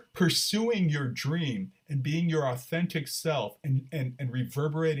you're pursuing your dream and being your authentic self and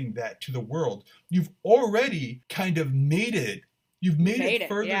reverberating that to the world, you've already kind of made it. You've made it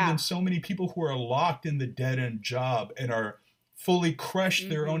further than so many people who are locked in the dead-end job and are fully crushed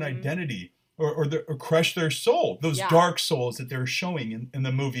their own identity or crush their soul. Those dark souls that they're showing in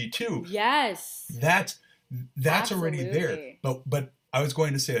the movie too. Yes. That's already there. But I was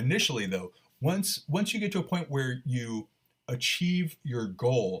going to say initially though, once you get to a point where you achieve your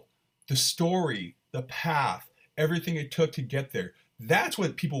goal, the story, the path, everything it took to get there, that's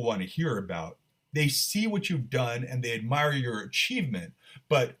what people want to hear about. They see what you've done and they admire your achievement.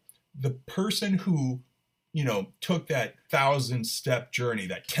 But the person who, you know, took that 1,000-step journey,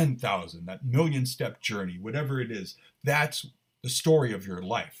 that 10,000, that million-step journey, whatever it is, that's the story of your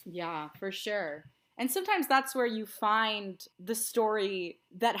life. Yeah, for sure. And sometimes that's where you find the story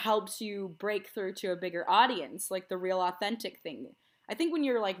that helps you break through to a bigger audience, like the real authentic thing. I think when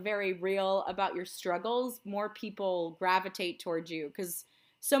you're like very real about your struggles, more people gravitate towards you because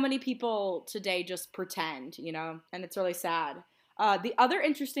so many people today just pretend, you know, and it's really sad. The other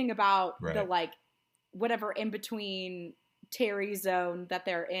interesting about the like whatever in between Terry zone that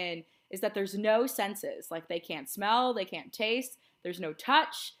they're in is that there's no senses. Like they can't smell, they can't taste, there's no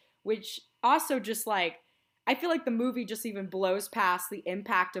touch, which also just like, I feel like the movie just even blows past the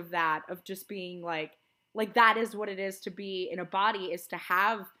impact of that, of just being like that is what it is to be in a body, is to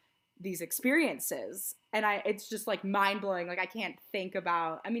have these experiences. And it's just like mind blowing. Like I can't think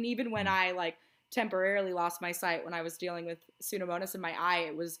about, I mean, even when I like temporarily lost my sight when I was dealing with Pseudomonas in my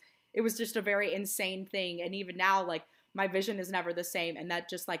eye, it was just a very insane thing. And even now, like my vision is never the same. And that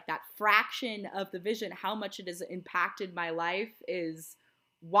just like that fraction of the vision, how much it has impacted my life is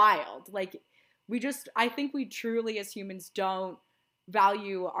wild. Like I think we truly as humans don't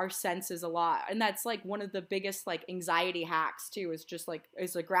value our senses a lot. And that's like one of the biggest like anxiety hacks too,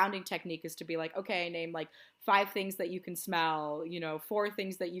 is a grounding technique, is to be like, okay, name like 5 things that you can smell, you know, 4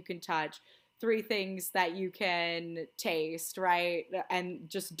 things that you can touch, 3 things that you can taste, right? And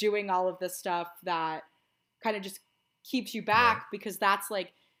just doing all of this stuff that kind of just keeps you back, because that's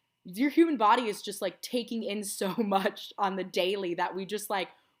like your human body is just like taking in so much on the daily that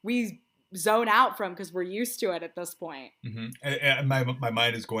we zone out from because we're used to it at this point. And my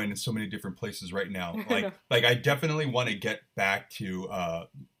mind is going in so many different places right now. Like I definitely want to get back to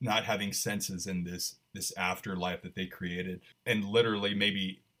not having senses in this afterlife that they created, and literally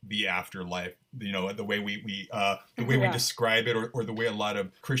maybe the afterlife, you know, the way we describe it, or the way a lot of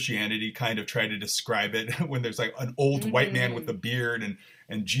Christianity kind of try to describe it, when there's like an old white man with a beard and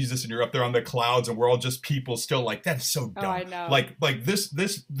Jesus, and you're up there on the clouds and we're all just people still. Like, that's so dumb. Oh, I know. Like this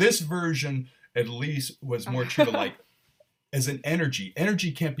version at least was more true to like, as an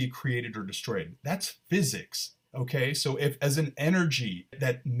energy can't be created or destroyed. That's physics. Okay. So if as an energy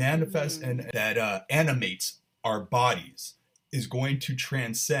that manifests and that animates our bodies is going to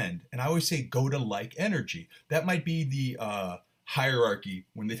transcend, and I always say go to like energy. That might be the hierarchy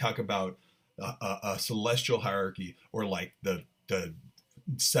when they talk about a celestial hierarchy, or like the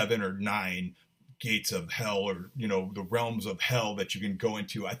 7 or 9 gates of hell, or, you know, the realms of hell that you can go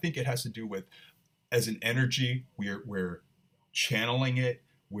into. I think it has to do with, as an energy, we're channeling it,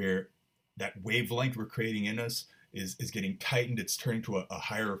 where that wavelength we're creating in us is getting tightened. It's turning to a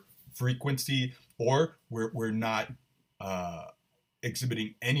higher frequency, or we're not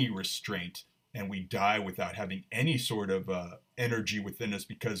exhibiting any restraint, and we die without having any sort of energy within us,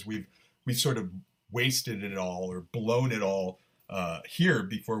 because we've sort of wasted it all or blown it all here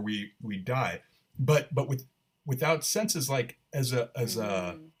before we die. But without senses, like as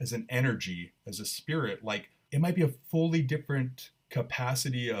an energy, as a spirit, like it might be a fully different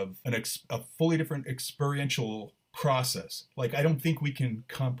capacity of a fully different experiential process. Like, I don't think we can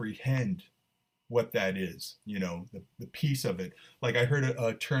comprehend what that is, you know, the piece of it. Like, I heard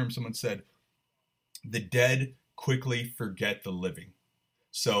a term, someone said, the dead quickly forget the living.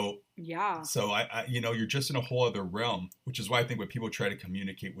 So Yeah. so I you know, you're just in a whole other realm, which is why I think when people try to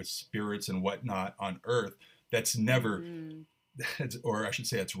communicate with spirits and whatnot on Earth, that's never, Mhm. or I should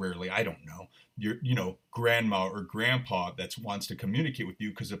say, that's rarely. I don't know. You know, grandma or grandpa that wants to communicate with you,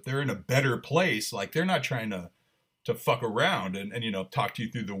 because if they're in a better place, like, they're not trying to fuck around and you know, talk to you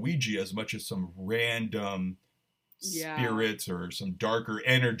through the Ouija as much as some random Yeah. spirits or some darker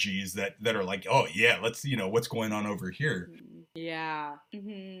energies that are like, oh yeah, let's, you know, what's going on over here. Yeah.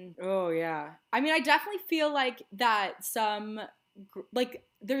 Oh, yeah. I mean, I definitely feel like that like,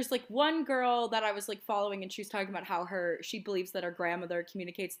 there's like one girl that I was like following, and she was talking about how she believes that her grandmother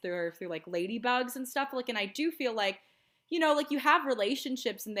communicates through her through like ladybugs and stuff. Like, and I do feel like, you know, like, you have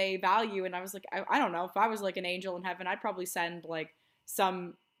relationships and they value. And I was like, I don't know, if I was like an angel in heaven, I'd probably send like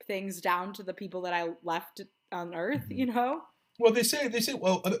some things down to the people that I left on Earth, Mhm. you know? Well, they say,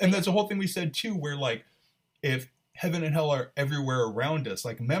 well, and that's the whole thing we said too, where like, if heaven and hell are everywhere around us,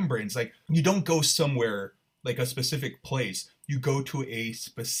 like membranes, like, you don't go somewhere like a specific place, you go to a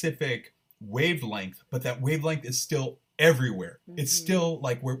specific wavelength, but that wavelength is still everywhere. It's Mhm. still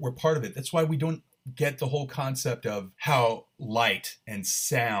like, we're part of it. That's why we don't get the whole concept of how light and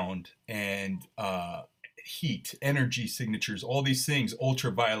sound and heat, energy signatures, all these things,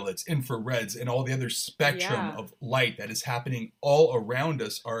 ultraviolets, infrareds, and all the other spectrum Yeah. of light that is happening all around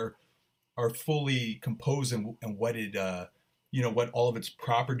us are fully composed, and what it you know, what all of its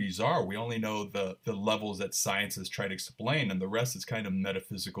properties are. We only know the levels that science has tried to explain, and the rest is kind of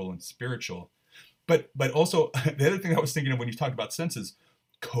metaphysical and spiritual. But also, the other thing I was thinking of when you talked about senses,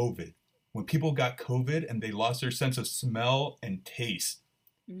 COVID. When people got COVID and they lost their sense of smell and taste,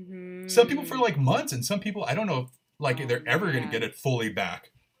 some people for Mhm. like months, and some people, I don't know if like Oh, they're ever going to get man. it fully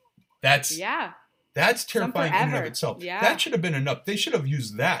back. That's Yeah. that's Some terrifying in and of forever. itself. Yeah. That should have been enough. They should have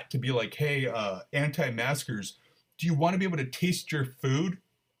used that to be like, hey, anti-maskers, do you want to be able to taste your food?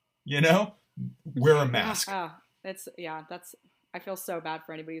 You know, wear a mask. That's I feel so bad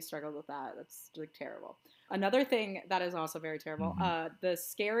for anybody who struggled with that. That's like terrible. Another thing that is also very terrible, Mhm. the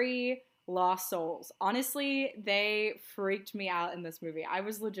scary lost souls. Honestly, they freaked me out in this movie. I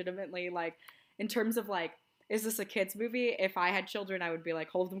was legitimately like, in terms of like, is this a kids movie? If I had children, I would be like,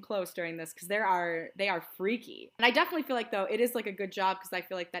 hold them close during this, because they are freaky. And I definitely feel like, though, it is like a good job, because I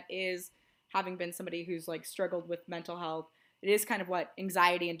feel like that is, having been somebody who's like struggled with mental health, it is kind of what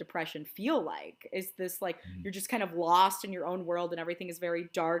anxiety and depression feel like, is this like, you're just kind of lost in your own world and everything is very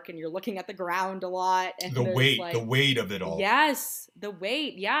dark and you're looking at the ground a lot, and there's The like, weight of it all. yes, the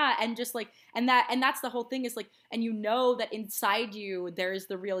weight, yeah, and just like, and that's the whole thing, is like, and you know that inside you there's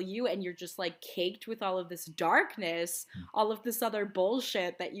the real you, and you're just like caked with all of this darkness, all of this other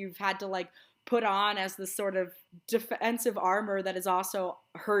bullshit that you've had to like put on as this sort of defensive armor that is also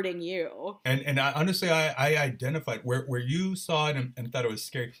hurting you. And I, honestly, I identified where you saw it and thought it was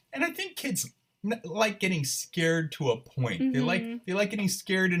scary. And I think kids like getting scared to a point. Mm-hmm. They like getting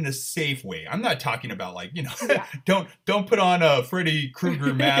scared in a safe way. I'm not talking about like, you know, Yeah. don't put on a Freddy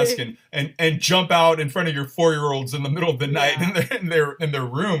Krueger mask and jump out in front of your 4-year-olds in the middle of the night in their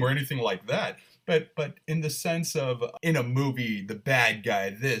room or anything like that. But in the sense of, in a movie, the bad guy,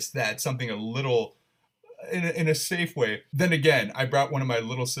 this, that, something a little in a safe way. Then again, I brought one of my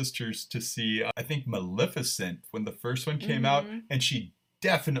little sisters to see, I think, Maleficent when the first one came out, and she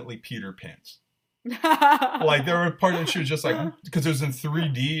definitely peed her pants. Like, there were parts that she was just like, because it was in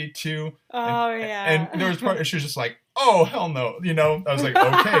 3D too. Oh, yeah. And there was part that she was just like, oh, hell no. You know, I was like,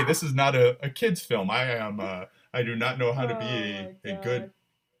 okay, this is not a kid's film. I do not know how to be a good,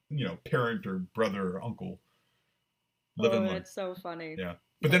 you know, parent or brother or uncle. Live and learn. That's so funny. Yeah.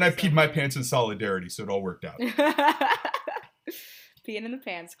 But then I peed my pants in solidarity, so it all worked out. Peeing in the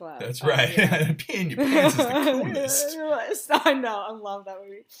Pants Club. That's right. Yeah. Peeing your pants is the coolest. I know. I love that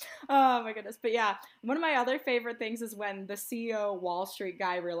movie. Oh my goodness. But yeah, one of my other favorite things is when the CEO Wall Street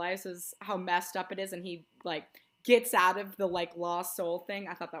guy realizes how messed up it is, and he like gets out of the like lost soul thing.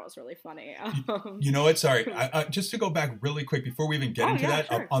 I thought that was really funny. You know what? Sorry. Just to go back really quick before we even get into that,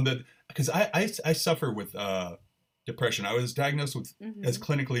 sure. because I suffer with depression. I was diagnosed with as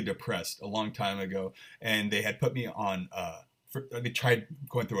clinically depressed a long time ago, and they had put me on they tried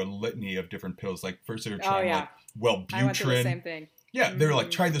going through a litany of different pills. Like, first they were trying like Wellbutrin. I went through the same thing. Yeah, they were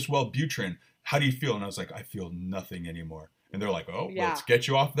like, try this Wellbutrin. How do you feel? And I was like, I feel nothing anymore. And they're like, oh, let's get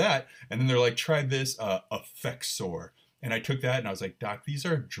you off that. And then they're like, try this Effexor. And I took that and I was like, Doc, these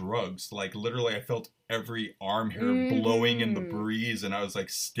are drugs. Like literally I felt every arm hair blowing in the Mm-hmm. breeze, and I was like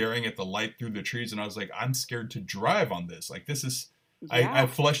staring at the light through the trees, and I was like, I'm scared to drive on this. Like this is I Yeah.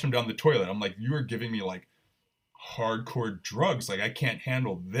 flushed him down the toilet. I'm like, you are giving me like hardcore drugs. Like I can't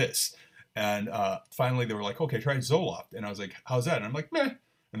handle this. And finally they were like, okay, try Zoloft. And I was like, how's that? And I'm like, meh.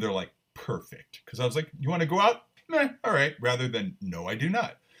 And they're like, perfect. Because I was like, you want to go out? Meh. All right. Rather than, no, I do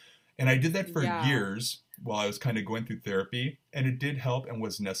not. And I did that for Yeah. years while I was kind of going through therapy. And it did help and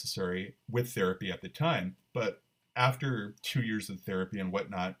was necessary with therapy at the time. But after 2 years of therapy and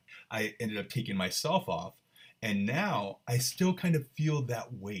whatnot, I ended up taking myself off. And now I still kind of feel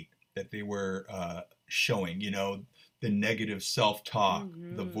that weight that they were showing, the negative self talk,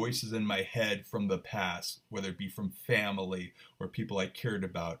 the Mm-hmm. voices in my head from the past, whether it be from family or people I cared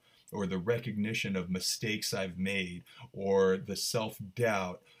about, or the recognition of mistakes I've made, or the self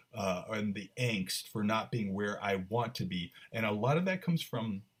doubt and the angst for not being where I want to be. And a lot of that comes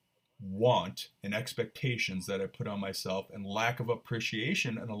from want and expectations that I put on myself and lack of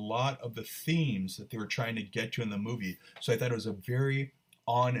appreciation and a lot of the themes that they were trying to get to in the movie. So I thought it was a very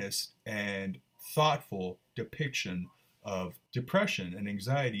honest and thoughtful depiction of depression and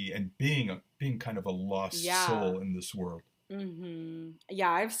anxiety and being kind of a lost Yeah. soul in this world.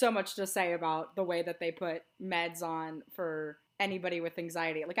 Yeah, I have so much to say about the way that they put meds on for anybody with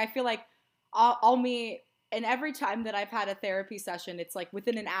anxiety. Like, I feel like I'll meet, and every time that I've had a therapy session, it's like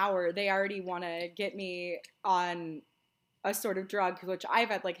within an hour, they already want to get me on a sort of drug, which I've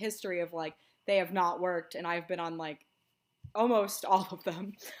had like history of like, they have not worked, and I've been on like almost all of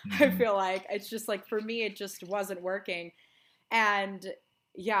them. I Mm-hmm. feel like it's just like, for me, it just wasn't working. And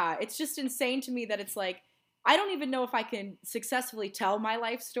yeah, it's just insane to me that it's like, I don't even know if I can successfully tell my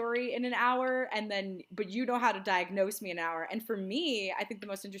life story in an hour, and then but you know how to diagnose me in an hour. And for me, I think the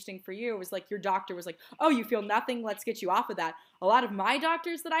most interesting for you was like your doctor was like, "Oh, you feel nothing, let's get you off of that." A lot of my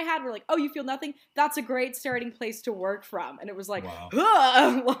doctors that I had were like, "Oh, you feel nothing? That's a great starting place to work from." And it was like,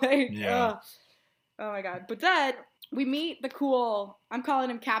 Wow. like, Yeah. oh my god. But then we meet the cool, I'm calling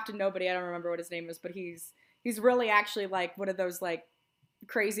him Captain Nobody. I don't remember what his name is, but he's really actually like one of those like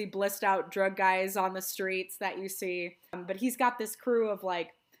crazy blissed out drug guys on the streets that you see. But he's got this crew of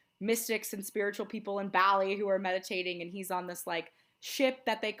like mystics and spiritual people in Bali who are meditating, and he's on this like ship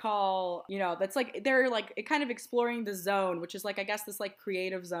that they call, that's like they're like kind of exploring the zone, which is like I guess this like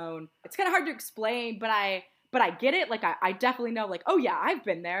creative zone. It's kind of hard to explain, but I get it. Like I definitely know like, oh yeah, I've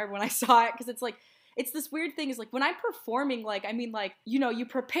been there when I saw it, because it's like it's this weird thing is like when I'm performing, like, I mean, like, you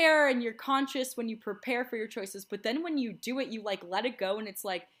prepare and you're conscious when you prepare for your choices, but then when you do it, you like let it go, and it's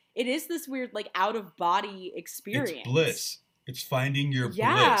like, it is this weird, like, out of body It's experience. bliss. It's finding your bliss.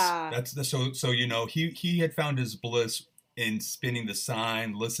 Yeah. That's the so he had found his bliss in spinning the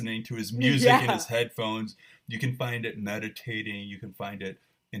sign, listening to his music in Yeah. his headphones. You can find it meditating. You can find it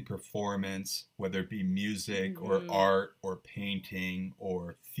in performance, whether it be music or Mm-hmm. art or painting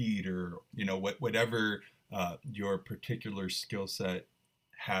or theater. Whatever your particular skill set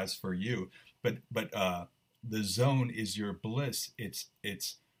has for you. But the zone is your bliss.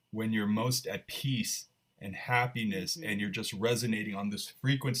 It's when you're most at peace and happiness and Mm-hmm. you're just resonating on this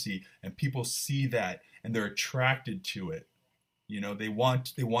frequency and people see that and they're attracted to it. They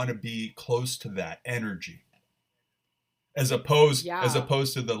want to be close to that energy, as Yeah.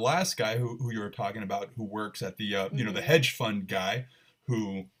 opposed to the last guy who you were talking about, who works at the Mm-hmm. hedge fund guy,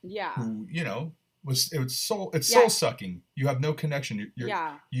 who Yeah. who it's soul Yeah. sucking. You have no connection.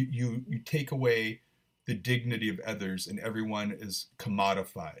 Yeah. You take away the dignity of others, and everyone is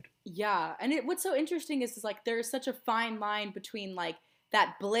commodified. Yeah, and what's so interesting is like there's such a fine line between like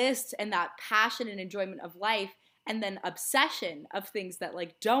that bliss and that passion and enjoyment of life, and then obsession of things that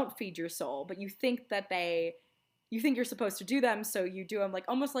like don't feed your soul, but you think you're supposed to do them, so you do them, like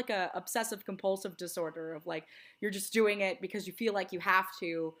almost like a obsessive compulsive disorder of like you're just doing it because you feel like you have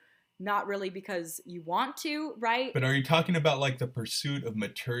to, not really because you want to, right? But are you talking about like the pursuit of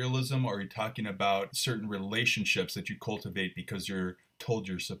materialism, or are you talking about certain relationships that you cultivate because you're told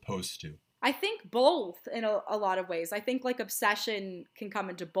you're supposed to? I think both in a lot of ways. I think like obsession can come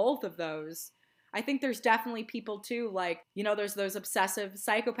into both of those. I think there's definitely people too, like, there's those obsessive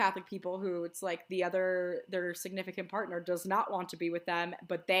psychopathic people who it's like their significant partner does not want to be with them,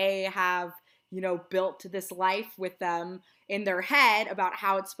 but they have, built this life with them in their head about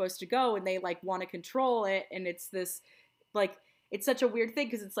how it's supposed to go, and they like want to control it. And it's this like, it's such a weird thing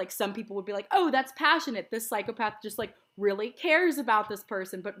because it's like some people would be like, oh, that's passionate. This psychopath just like really cares about this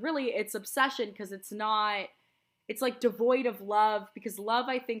person. But really, it's obsession because it's not, it's like devoid of love, because love,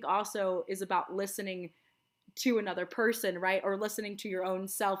 I think, also is about listening to another person, right? Or listening to your own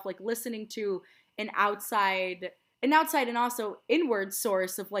self, like listening to an outside. an outside and also inward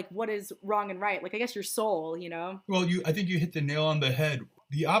source of like what is wrong and right. Like I guess your soul, you know? Well, I think you hit the nail on the head.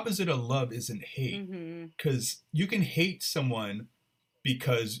 The opposite of love isn't hate, because you can hate someone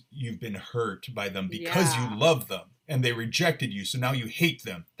because you've been hurt by them because you love them and they rejected you, so now you hate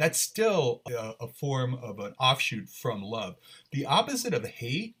them. That's still a form of an offshoot from love. The opposite of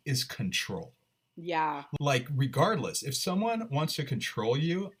hate is control. Yeah. Like, regardless, if someone wants to control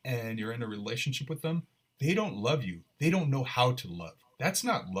you and you're in a relationship with them, they don't love you. They don't know how to love. That's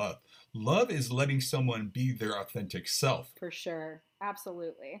not love. Love is letting someone be their authentic self. For sure.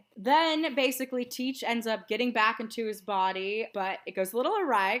 Absolutely. Then basically Teach ends up getting back into his body, but it goes a little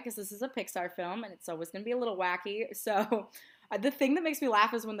awry because this is a Pixar film and it's always going to be a little wacky. So the thing that makes me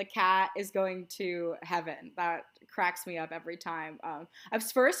laugh is when the cat is going to heaven. That cracks me up every time. I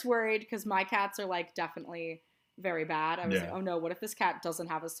was first worried because my cats are like definitely very bad. I was like, oh no, what if this cat doesn't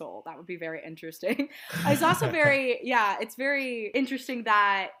have a soul? That would be very interesting. It's also it's very interesting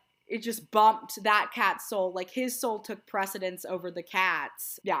that it just bumped that cat's soul. Like his soul took precedence over the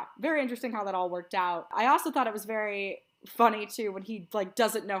cat's. Yeah, very interesting how that all worked out. I also thought it was very funny too when he like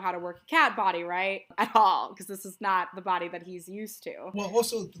doesn't know how to work a cat body, right? At all, because this is not the body that he's used to. Well,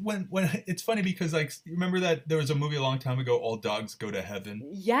 also when it's funny because like, remember that there was a movie a long time ago, All Dogs Go to Heaven?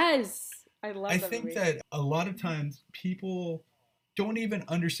 Yes. I love that movie. I think that a lot of times people don't even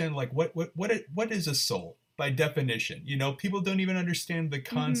understand like what is a soul? By definition, you know, people don't even understand the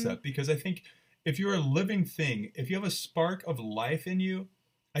concept because I think if you're a living thing, if you have a spark of life in you,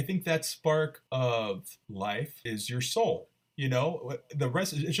 I think that spark of life is your soul. You know, the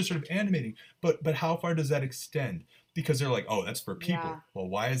rest is it's just sort of animating. But how far does that extend? Because they're like, oh, that's for people. Yeah. Well,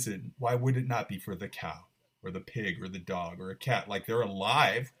 why would it not be for the cow or the pig or the dog or a cat? Like they're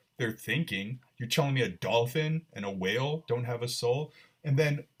alive, they're thinking. You're telling me a dolphin and a whale don't have a soul? And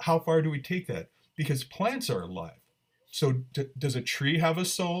then how far do we take that? Because plants are alive. So does a tree have a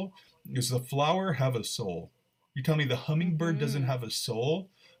soul? Does the flower have a soul? You tell me the hummingbird doesn't have a soul?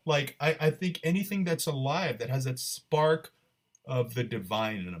 Like, I think anything that's alive, that has that spark of the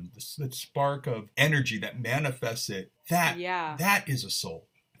divine in them, that spark of energy that manifests it, that is a soul.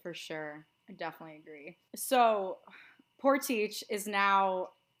 For sure. I definitely agree. So, poor Teach is now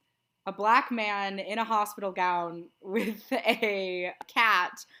a black man in a hospital gown with a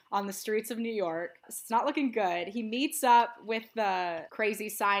cat on the streets of New York. It's not looking good. He meets up with the crazy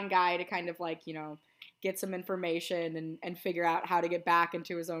sign guy to kind of like, you know, get some information and figure out how to get back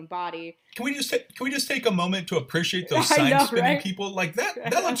into his own body. Can we just take a moment to appreciate those sign spinning people? Like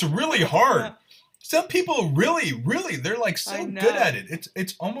that looks really hard. Some people really, they're like so good at it.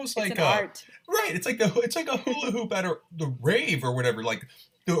 It's almost like an art. Right. It's like a hula hoop at the rave or whatever. Like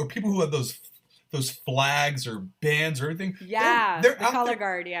or people who have those flags or bands or everything. Yeah, they're the color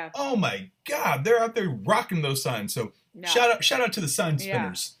guard. Yeah. Oh my God, they're out there rocking those signs. So shout out to the sign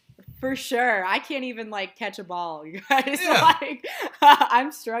spinners. Yeah, for sure. I can't even like catch a ball, you guys. Yeah. Like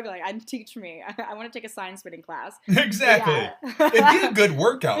I'm struggling. Teach me. I want to take a sign spinning class. Exactly. Yeah. It'd be a good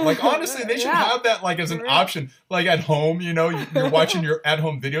workout. Like honestly, they should have that like as an option. Like at home, you know, you're watching your at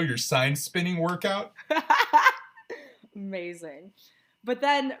home video, your sign spinning workout. Amazing. But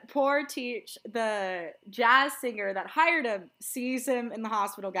then poor Teach, the jazz singer that hired him, sees him in the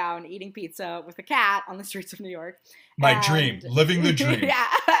hospital gown eating pizza with a cat on the streets of New York. My dream, living the dream. Yeah,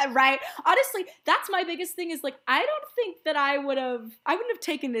 right. Honestly, that's my biggest thing is like, I don't think that I wouldn't have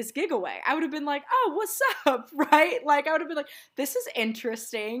taken this gig away. I would have been like, oh, what's up, right? Like, I would have been like, this is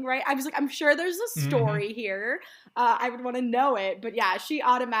interesting, right? I was like, I'm sure there's a story here. I would want to know it. But yeah, she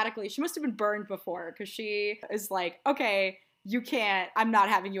must have been burned before because she is like, okay, you can't, I'm not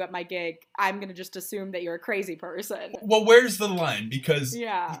having you at my gig. I'm going to just assume that you're a crazy person. Well, where's the line? Because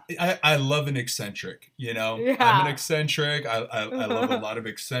I love an eccentric, you know? Yeah. I'm an eccentric. I love a lot of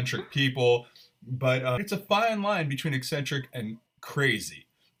eccentric people. But it's a fine line between eccentric and crazy.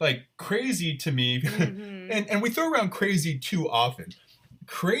 Like, crazy to me, and we throw around crazy too often.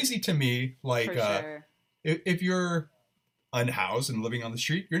 Crazy to me, like, sure. If you're unhoused and living on the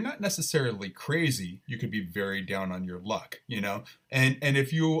street, you're not necessarily crazy. You could be very down on your luck, you know? And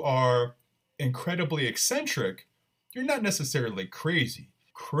if you are incredibly eccentric, you're not necessarily crazy.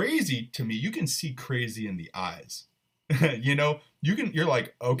 Crazy to me, you can see crazy in the eyes. You know, you're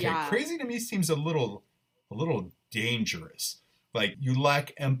like, okay, crazy to me seems a little dangerous. Like you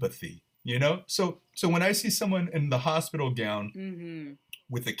lack empathy, you know? So when I see someone in the hospital gown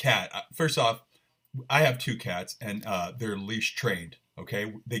with a cat, first off, I have 2 cats and they're leash trained.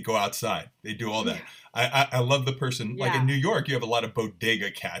 Okay. They go outside. They do all that. I love the person like in New York, you have a lot of bodega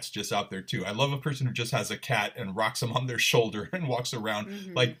cats just out there too. I love a person who just has a cat and rocks them on their shoulder and walks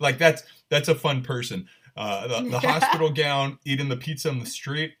around like that's a fun person. The hospital gown, eating the pizza on the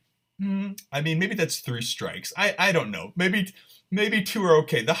street. I mean, maybe that's 3 strikes. I don't know. Maybe 2 are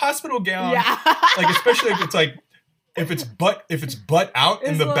okay. The hospital gown, like especially if it's like if it's butt out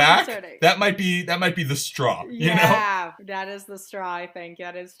in the back, concerning. that might be the straw. Yeah, that is the straw. I think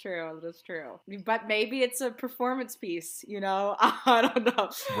that is true. That is true. But maybe it's a performance piece. I don't know.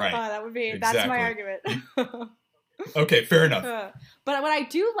 Right. That would be. Exactly. That's my argument. Okay, fair enough. But what I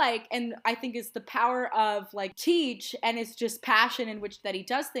do like, and I think is the power of like Teach and it's just passion in which that he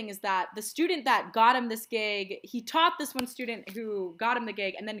does thing, is that the student that got him this gig, he taught this one student who got him the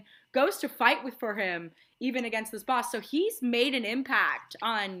gig and then goes to fight for him even against this boss. So he's made an impact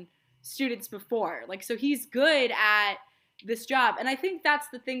on students before. Like, so he's good at this job. And I think that's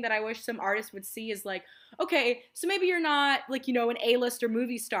the thing that I wish some artists would see is like, okay, so maybe you're not like, an A-list or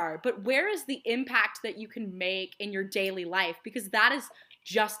movie star, but where is the impact that you can make in your daily life? Because that is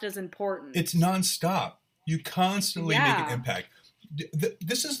just as important. It's nonstop. You constantly make an impact.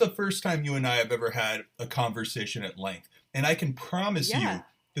 This is the first time you and I have ever had a conversation at length. And I can promise you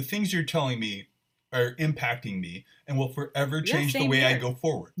the things you're telling me are impacting me and will forever change the way I go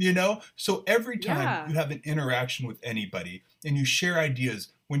forward. So every time you have an interaction with anybody and you share ideas,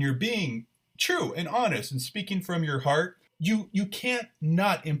 when you're being true and honest and speaking from your heart, you can't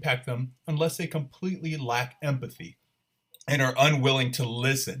not impact them unless they completely lack empathy and are unwilling to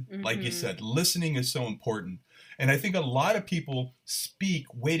listen. Mm-hmm. Like you said, listening is so important. And I think a lot of people speak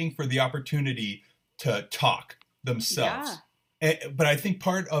waiting for the opportunity to talk themselves. But I think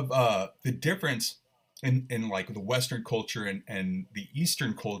part of the difference in like the Western culture and the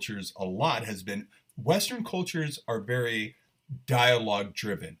Eastern cultures a lot has been Western cultures are very dialogue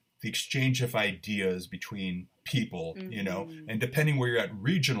driven, the exchange of ideas between people, and depending where you're at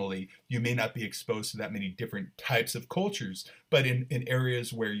regionally, you may not be exposed to that many different types of cultures, but in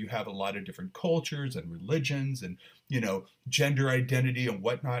areas where you have a lot of different cultures and religions and, gender identity and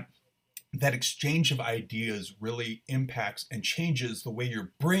whatnot, that exchange of ideas really impacts and changes the way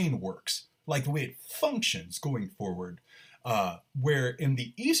your brain works, like the way it functions going forward. Where in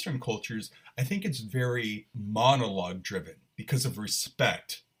the Eastern cultures, I think it's very monologue driven because of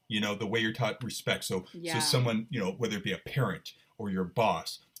respect, the way you're taught respect. So someone, whether it be a parent or your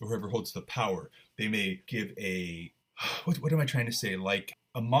boss or whoever holds the power, they may give what am I trying to say? Like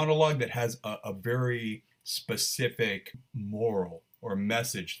a monologue that has a very specific moral or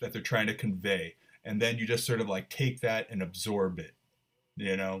message that they're trying to convey. And then you just sort of like take that and absorb it,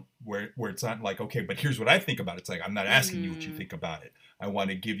 where it's not like, okay, but here's what I think about it. It's like, I'm not asking you what you think about it. I want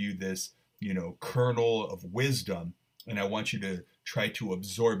to give you this, kernel of wisdom, and I want you to try to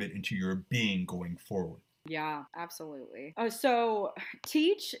absorb it into your being going forward. Yeah, absolutely. So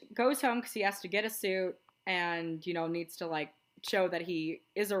Teach goes home because he has to get a suit and, needs to like show that he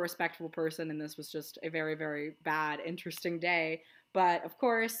is a respectable person. And this was just a very, very bad, interesting day. But of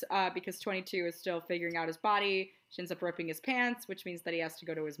course, because 22 is still figuring out his body, she ends up ripping his pants, which means that he has to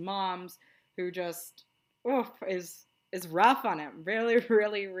go to his mom's, who just is rough on him. Really,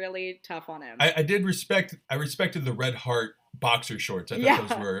 really, really tough on him. I respected the red heart boxer shorts. I thought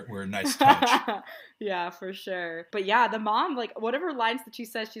those were a nice touch. Yeah, for sure. But yeah, the mom, like, whatever lines that she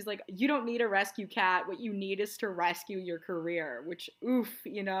says, she's like, you don't need a rescue cat. What you need is to rescue your career, which,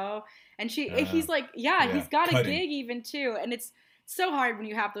 And he's like, he's got a gig even too. And it's so hard when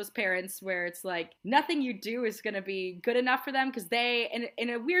you have those parents where it's like nothing you do is going to be good enough for them because they, in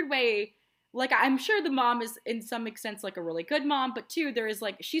a weird way, like, I'm sure the mom is in some extent like a really good mom, but too, there is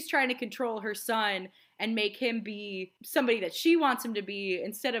like, she's trying to control her son and make him be somebody that she wants him to be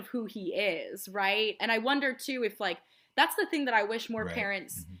instead of who he is, right? And I wonder too if like, that's the thing that I wish more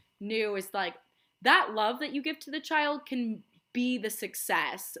parents knew is like, that love that you give to the child can be the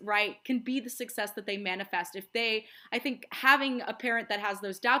success, right? Can be the success that they manifest. I think having a parent that has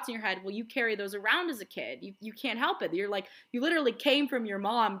those doubts in your head, well, you carry those around as a kid. You can't help it. You're like, you literally came from your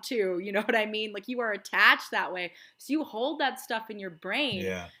mom too. You know what I mean? Like you are attached that way. So you hold that stuff in your brain.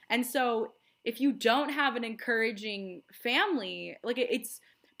 Yeah. And so if you don't have an encouraging family, like it's,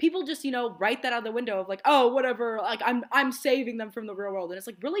 people just, write that out the window of like, oh, whatever, like I'm saving them from the real world. And it's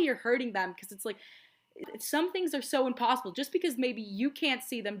like, really, you're hurting them because it's like, some things are so impossible. Just because maybe you can't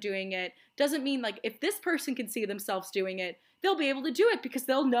see them doing it doesn't mean like if this person can see themselves doing it, they'll be able to do it because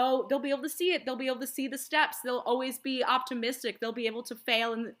they'll be able to see it. They'll be able to see the steps. They'll always be optimistic. They'll be able to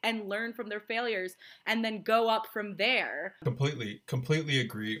fail and learn from their failures and then go up from there. Completely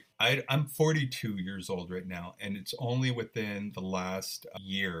agree. I'm 42 years old right now, and it's only within the last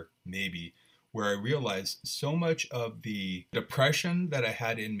year, maybe, where I realized so much of the depression that I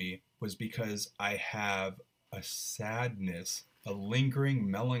had in me was because I have a sadness, a lingering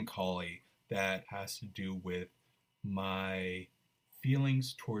melancholy that has to do with my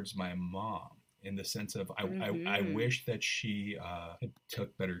feelings towards my mom, in the sense of I wish that she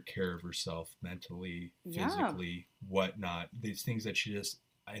took better care of herself mentally, physically, whatnot. These things that she just,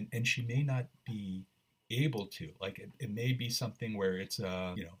 and she may not be able to, like it may be something where it's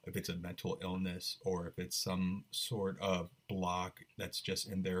if it's a mental illness, or if it's some sort of block that's just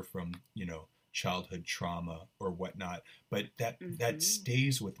in there from childhood trauma or whatnot, but that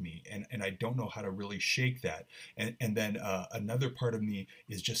stays with me, and I don't know how to really shake that. And then another part of me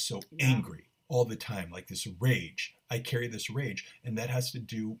is just so angry all the time, like this rage. I carry this rage, and that has to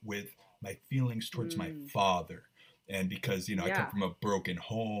do with my feelings towards my father. And because, I come from a broken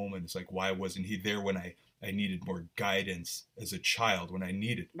home, and it's like, why wasn't he there when I needed more guidance as a child, when I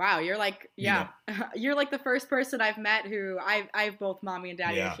needed. Wow, you're like, you're like the first person I've met who I have both mommy and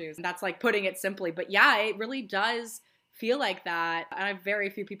daddy issues. And that's like putting it simply. But yeah, it really does feel like that. And I have very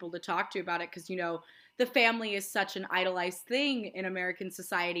few people to talk to about it because, the family is such an idolized thing in American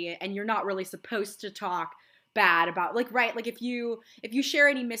society, and you're not really supposed to talk bad about, like, right, like if you share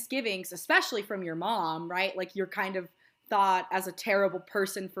any misgivings, especially from your mom, right, like you're kind of thought as a terrible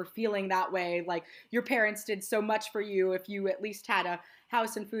person for feeling that way. Like your parents did so much for you if you at least had a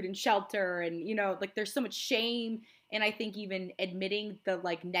house and food and shelter, and like there's so much shame, and I think even admitting the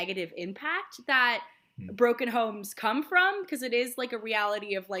like negative impact that broken homes come from, because it is like a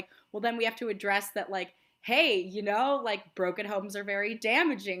reality of like, well, then we have to address that, like, hey, like broken homes are very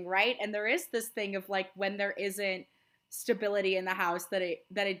damaging, right? And there is this thing of like, when there isn't stability in the house, that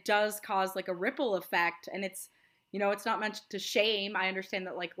it does cause like a ripple effect. And it's, it's not meant to shame. I understand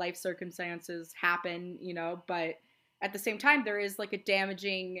that like life circumstances happen, but at the same time, there is like a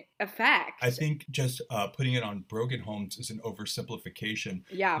damaging effect. I think just putting it on broken homes is an oversimplification.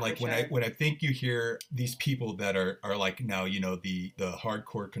 Yeah, like for when sure. I think you hear these people that are like now, the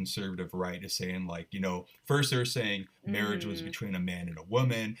hardcore conservative right is saying like, first they're saying marriage was between a man and a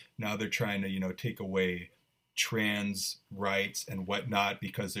woman. Now they're trying to, take away trans rights and whatnot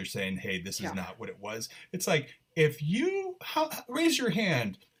because they're saying, hey, this is not what it was. It's like, if you raise your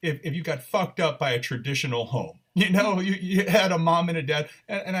hand if you got fucked up by a traditional home, you had a mom and a dad,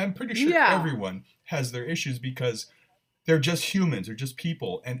 and I'm pretty sure everyone has their issues because they're just humans, they're just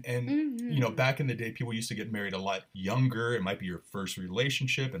people. And back in the day, people used to get married a lot younger. It might be your first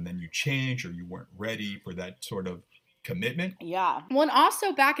relationship, and then you change, or you weren't ready for that sort of commitment. Yeah. Well, and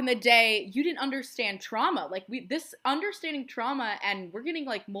also back in the day, you didn't understand trauma. Like this understanding trauma, and we're getting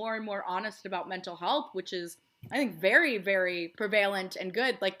like more and more honest about mental health, which is, I think, very, very prevalent and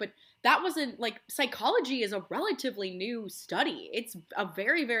good. Like, but that wasn't like, psychology is a relatively new study. It's a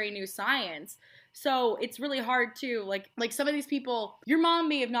very, very new science. So it's really hard to like some of these people, your mom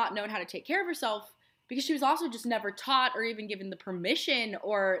may have not known how to take care of herself because she was also just never taught or even given the permission,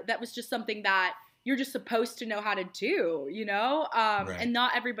 or that was just something that you're just supposed to know how to do, Right. And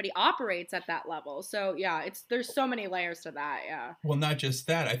not everybody operates at that level. So yeah, there's so many layers to that. Yeah. Well, not just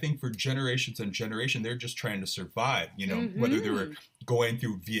that. I think for generations and generations, they're just trying to survive, whether they were going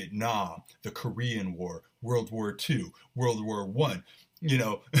through Vietnam, the Korean War, World War II, World War I,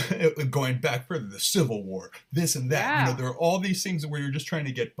 going back further, the Civil War, this and that. Yeah. There are all these things where you're just trying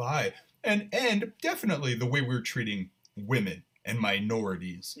to get by. And definitely the way we're treating women and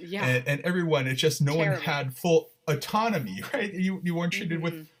minorities and everyone. It's just no one had full autonomy, right? You weren't treated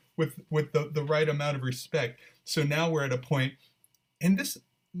with the right amount of respect. So now we're at a point, and this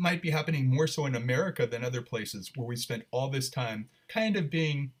might be happening more so in America than other places, where we spent all this time kind of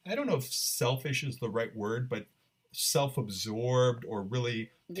being, I don't know if selfish is the right word, but self-absorbed, or really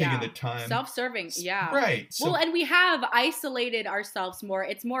taking the time. Self-serving, Right. So, well, and we have isolated ourselves more.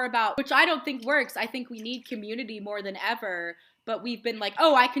 It's more about, which I don't think works. I think we need community more than ever. But we've been like,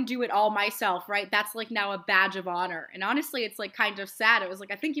 oh, I can do it all myself, right? That's like now a badge of honor. And honestly, it's like kind of sad. It was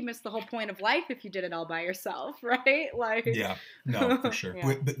like, I think you missed the whole point of life if you did it all by yourself, right? Like, yeah, no, for sure.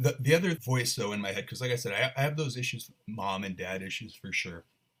 The other voice though in my head, because like I said, I have those issues, mom and dad issues for sure.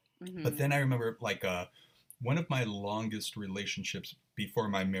 But then I remember like one of my longest relationships before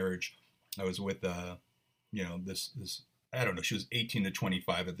my marriage, I was with this. I don't know, she was 18 to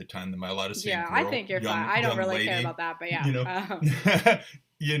 25 at the time. Am I allowed to say girl? I think you're fine. I don't really care about that, but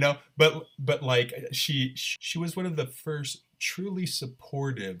yeah. But like she was one of the first truly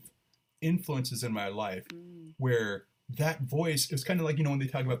supportive influences in my life, where that voice, is kind of like, when they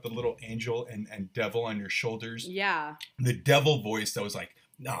talk about the little angel and devil on your shoulders. Yeah. The devil voice that was like,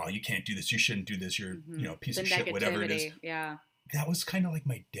 no, you can't do this. You shouldn't do this. You're, piece of shit, whatever it is. Yeah. That was kind of like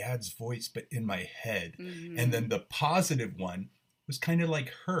my dad's voice, but in my head. And then the positive one was kind of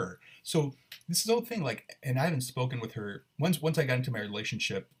like her. So this is the whole thing, like, and I haven't spoken with her. Once I got into my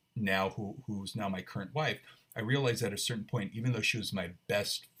relationship, now, who's now my current wife, I realized at a certain point, even though she was my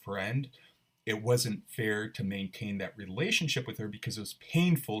best friend, it wasn't fair to maintain that relationship with her because it was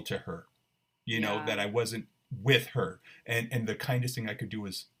painful to her, Yeah. that I wasn't with her. And the kindest thing I could do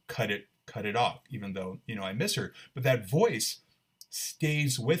was cut it off, even though, I miss her. But that voice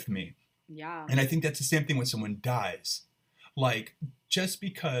stays with me. Yeah. And I think that's the same thing when someone dies. Like, just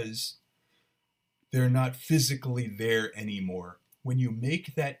because they're not physically there anymore, when you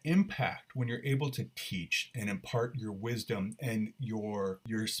make that impact, when you're able to teach and impart your wisdom and your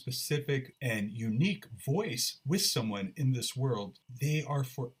specific and unique voice with someone in this world, they are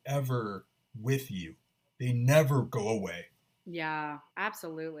forever with you. They never go away. Yeah,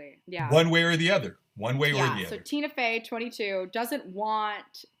 absolutely. Yeah. One way or the other. One way or Yeah, the so other. Tina Fey, 22, doesn't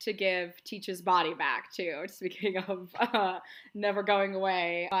want to give Teach's body back, too. Speaking of never going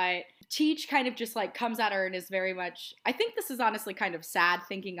away. But Teach kind of just like comes at her and is very much, I think this is honestly kind of sad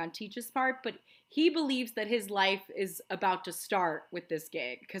thinking on Teach's part, but he believes that his life is about to start with this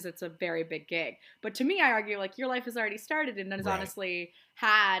gig because it's a very big gig. But to me, I argue like your life has already started and has Right. honestly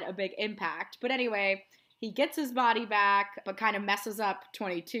had a big impact. But anyway, he gets his body back, but kind of messes up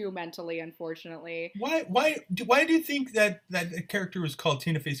 22 mentally, unfortunately. Why do you think that character was called,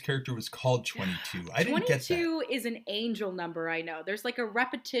 Tina Fey's character was called 22? I didn't get that. 22 is an angel number, I know. There's like a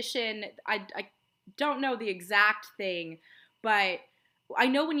repetition. I don't know the exact thing, but I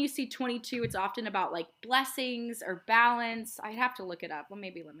know when you see 22, it's often about like blessings or balance. I'd have to look it up. Well,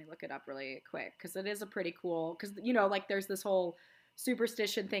 maybe let me look it up really quick because it is a pretty cool, because, like there's this whole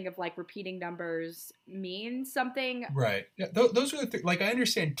superstition thing of like repeating numbers means something. Right. Yeah, those are the things. Like, I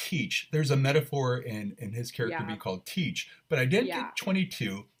understand teach. There's a metaphor in his character Yeah. be called teach, but I didn't Yeah. get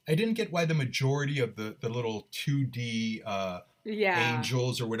 22. I didn't get why the majority of the little 2D Yeah.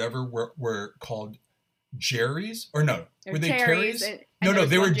 angels or whatever were called Jerry's, or no, They're were they Terry's, Terry's? and No, there's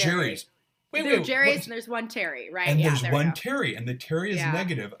they were one Jerry. Jerry's. Wait, There are wait, Jerry's what- and there's one Terry, right? and Yeah, there's there we one go. Terry, and the Terry is Yeah.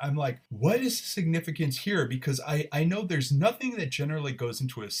 negative. I'm like, what is the significance here? Because I know there's nothing that generally goes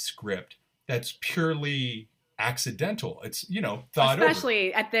into a script that's purely accidental. It's, thought over.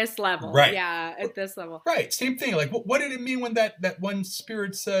 Especially at this level. Right. Yeah, at this level. Right, same thing. Like, what did it mean when that one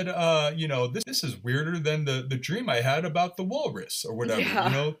spirit said, this is weirder than the dream I had about the walrus or whatever.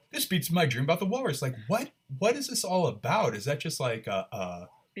 Yeah. This beats my dream about the walrus. Like, what is this all about? Is that just like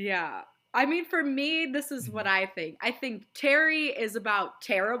Yeah. I mean, for me, this is what I think. I think Terry is about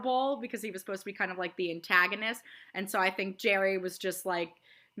terrible because he was supposed to be kind of like the antagonist. And so I think Jerry was just like,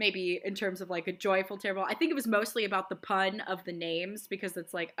 maybe in terms of like a joyful, terrible. I think it was mostly about the pun of the names because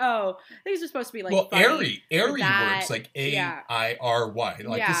it's like, oh, these are supposed to be like funny. airy that- works like yeah. AIRY.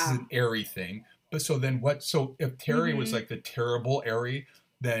 Like, this is Yeah. an airy thing. But so then what? So if Terry was Mhm. like the terrible airy,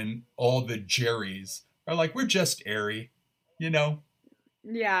 then all the Jerrys are like, we're just airy,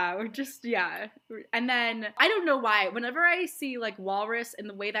 Yeah, or just, yeah. And then, I don't know why, whenever I see, like, Walrus and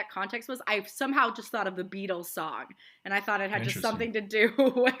the way that context was, I somehow just thought of the Beatles song. And I thought it had just Interesting. something to do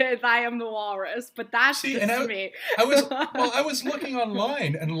with I Am the Walrus. But that's See, just and me. I was looking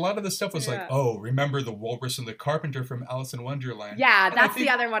online, and a lot of the stuff was like, Yeah. oh, remember the walrus and the carpenter from Alice in Wonderland? Yeah, And I that's think-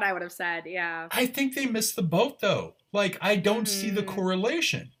 the other one I would have said, yeah. I think they missed the boat, though. Like, I don't see the Mhm.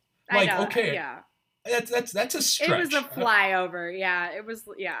 correlation. I Like, know, okay, yeah. that's a stretch. It was a flyover, yeah. It was,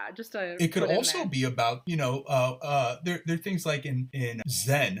 yeah, just a. It could put in also there. be about, there are things like in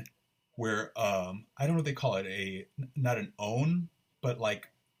Zen where I don't know what they call it, not an own, but like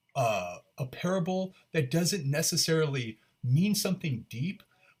a parable that doesn't necessarily mean something deep,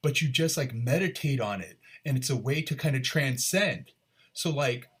 but you just like meditate on it, and it's a way to kind of transcend. So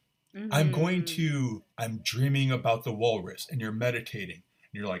like, Mhm. I'm dreaming about the walrus, and you're meditating,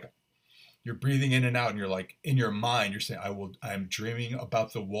 and you're like, you're breathing in and out, and you're like, in your mind, you're saying, I'm dreaming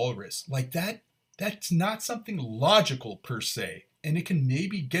about the walrus. Like that's not something logical per se. And it can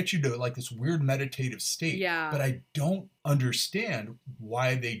maybe get you to like this weird meditative state. Yeah. But I don't understand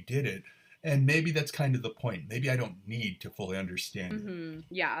why they did it. And maybe that's kind of the point. Maybe I don't need to fully understand it. Mhm.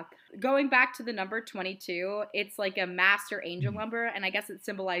 Yeah. Going back to the number 22, it's like a master angel Mhm. number, and I guess it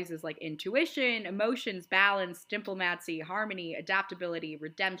symbolizes like intuition, emotions, balance, diplomacy, harmony, adaptability,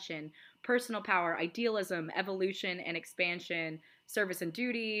 redemption, personal power, idealism, evolution and expansion, service and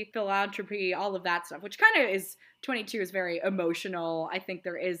duty, philanthropy, all of that stuff, which kind of is 22 is very emotional. I think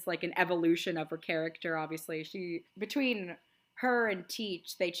there is like an evolution of her character, obviously. Between her and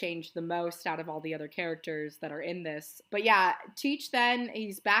Teach, they changed the most out of all the other characters that are in this. But yeah, Teach then,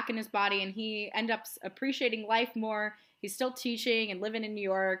 he's back in his body and he ends up appreciating life more. He's still teaching and living in New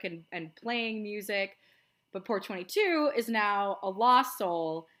York and, playing music. But poor 22 is now a lost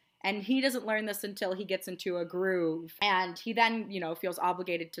soul. And he And he doesn't learn this until he gets into a groove. And he then, feels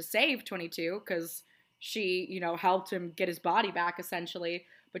obligated to save 22 because she, helped him get his body back essentially.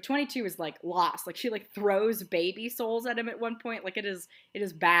 But 22 is like lost. Like she like throws baby souls at him at one point. Like it is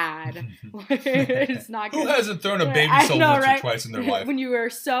bad. It's not good. Who hasn't thrown a baby soul once or twice in their life? When you are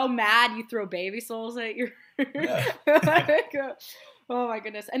so mad, you throw baby souls at your. Yeah. Oh my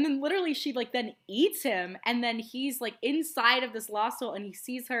goodness. And then literally she like then eats him, and then he's like inside of this lost soul, and he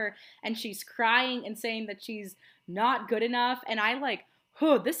sees her and she's crying and saying that she's not good enough. And I like,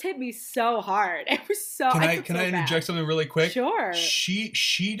 this hit me so hard. It was so. Can I interject something really quick? Sure.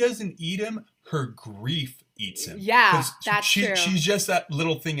 She doesn't eat him. Her grief eats him. Yeah, that's true. She's just that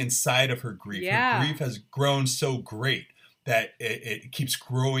little thing inside of her grief. Yeah. Her grief has grown so great that it keeps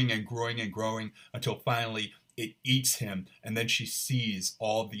growing and growing and growing until finally it eats him. And then she sees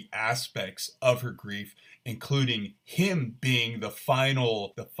all the aspects of her grief, including him being the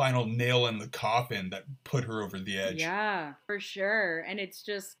final nail in the coffin that put her over the edge. Yeah, for sure. And it's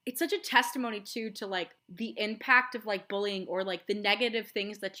such a testimony too to like the impact of like bullying or like the negative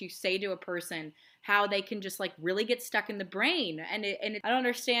things that you say to a person, how they can just like really get stuck in the brain. And I don't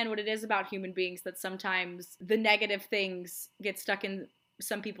understand what it is about human beings that sometimes the negative things get stuck in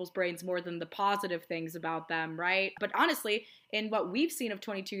some people's brains more than the positive things about them, right? But honestly, in what we've seen of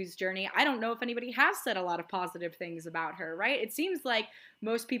 22's journey, I don't know if anybody has said a lot of positive things about her, right? It seems like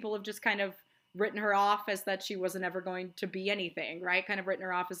most people have just kind of written her off as that she wasn't ever going to be anything, right? Kind of written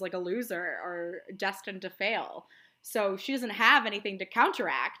her off as like a loser or destined to fail. So she doesn't have anything to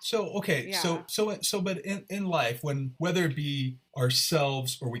counteract. So, okay. Yeah. So, but in life, whether it be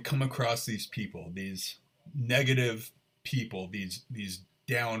ourselves or we come across these people, these negative people, these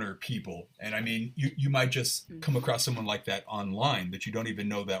downer people, and I mean you might just come across someone like that online that you don't even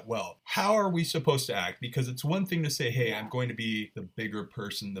know that well. How are we supposed to act? Because it's one thing to say, hey, I'm going to be the bigger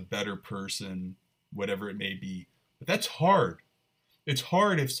person, the better person, whatever it may be, but that's hard. It's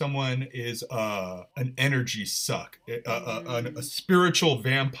hard if someone is an energy suck, a spiritual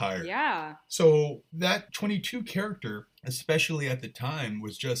vampire. Yeah. So that 22 character, especially at the time,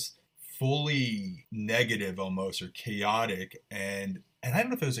 was just fully negative almost, or chaotic, and I don't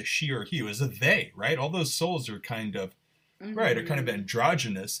know if it was a she or he, it was a they, right? All those souls are kind of right, are kind of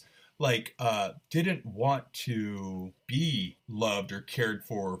androgynous, like didn't want to be loved or cared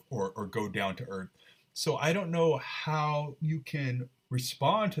for or go down to earth. So I don't know how you can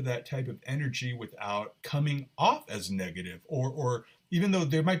respond to that type of energy without coming off as negative, or even though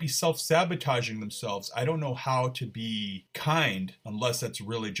they might be self-sabotaging themselves, I don't know how to be kind unless that's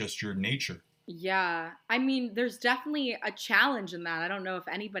really just your nature. Yeah. I mean, there's definitely a challenge in that. I don't know if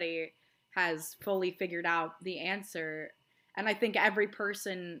anybody has fully figured out the answer. And I think every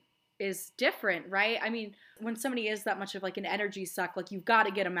person is different, right? I mean, when somebody is that much of like an energy suck, like you've got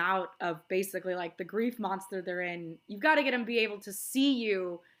to get them out of basically like the grief monster they're in. You've got to get them to be able to see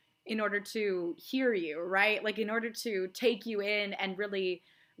you in order to hear you, right? Like in order to take you in and really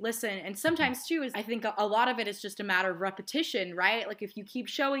listen. And sometimes too is I think a lot of it is just a matter of repetition, right? Like if you keep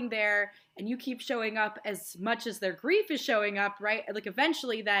showing there and you keep showing up as much as their grief is showing up, right? Like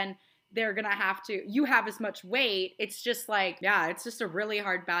eventually then they're gonna have to, you have as much weight. It's just like, yeah, it's just a really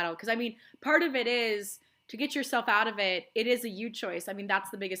hard battle. Because I mean, part of it is to get yourself out of it, it is a you choice. I mean, that's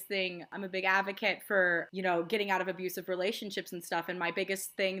the biggest thing. I'm a big advocate for, getting out of abusive relationships and stuff. And my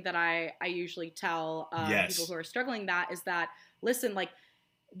biggest thing that I usually tell people who are struggling that is that, listen, like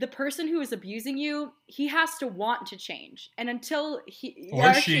the person who is abusing you, he has to want to change. And until he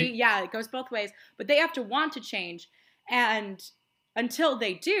or she, yeah, it goes both ways, but they have to want to change. And until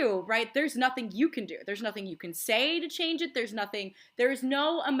they do, right, there's nothing you can do. There's nothing you can say to change it. There is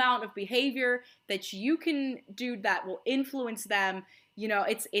no amount of behavior that you can do that will influence them.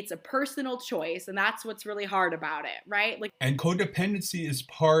 It's a personal choice, and that's what's really hard about it, right? Like, and codependency is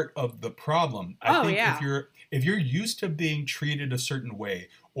part of the problem. I think if you're used to being treated a certain way,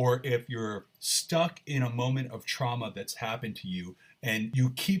 or if you're stuck in a moment of trauma that's happened to you, and you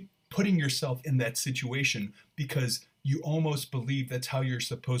keep putting yourself in that situation because you almost believe that's how you're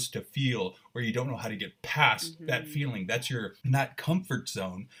supposed to feel, or you don't know how to get past that feeling. That's your not comfort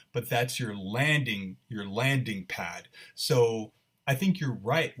zone, but that's your landing pad. So I think you're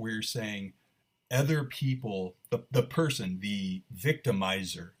right where you're saying other people, the person, the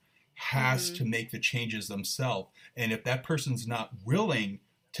victimizer, has to make the changes themselves. And if that person's not willing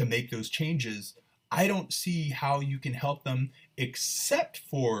to make those changes, I don't see how you can help them except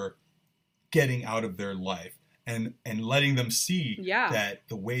for getting out of their life. And letting them see that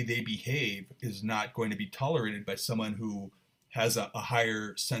the way they behave is not going to be tolerated by someone who has a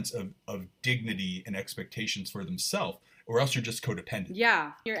higher sense of dignity and expectations for themselves or else you're just codependent.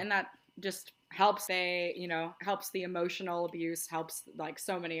 Yeah. And that just helps helps the emotional abuse, helps like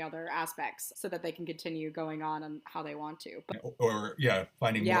so many other aspects so that they can continue going on how they want to. Or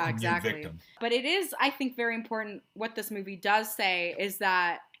finding more new victim. But it is, I think, very important what this movie does say is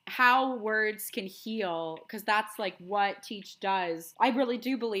that how words can heal, because that's like what Teach does. I really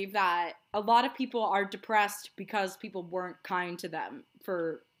do believe that a lot of people are depressed because people weren't kind to them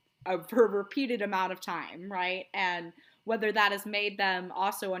for a repeated amount of time, right? And whether that has made them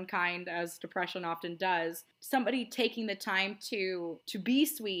also unkind, as depression often does, somebody taking the time to be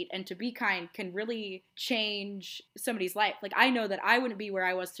sweet and to be kind can really change somebody's life. Like, I know that I wouldn't be where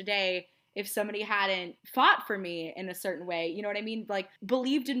I was today if somebody hadn't fought for me in a certain way, you know what I mean? Like,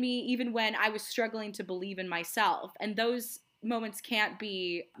 believed in me even when I was struggling to believe in myself. And those moments can't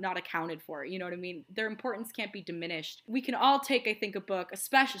be not accounted for, you know what I mean? Their importance can't be diminished. We can all take, I think, a book,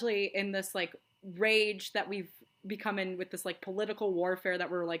 especially in this like rage that we've become in with this like political warfare that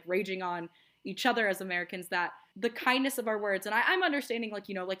we're like raging on each other as Americans, that the kindness of our words, and I'm understanding like,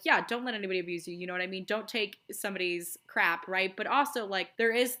 yeah, don't let anybody abuse you, you know what I mean? Don't take somebody's crap, right? But also like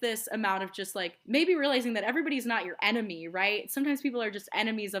there is this amount of just like maybe realizing that everybody's not your enemy, right? Sometimes people are just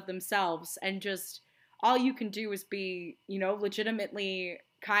enemies of themselves, and just all you can do is be, legitimately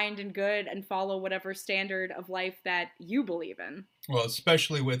kind and good and follow whatever standard of life that you believe in. Well,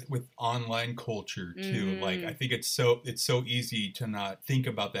 especially with online culture too. Like, I think it's so easy to not think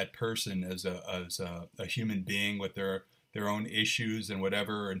about that person as a human being with their own issues and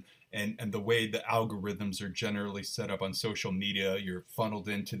whatever, and the way the algorithms are generally set up on social media. You're funneled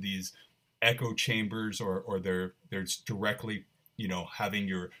into these echo chambers, or they're directly, having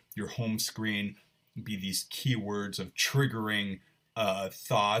your home screen be these keywords of triggering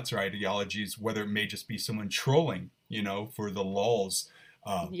thoughts or ideologies, whether it may just be someone trolling, for the lulz.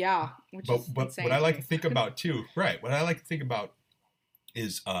 But what I like to think about too, right? What I like to think about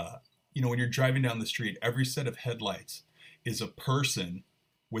is, when you're driving down the street, every set of headlights is a person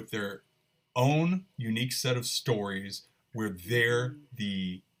with their own unique set of stories where they're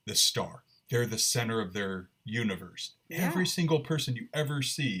the star. They're the center of their universe. Yeah. Every single person you ever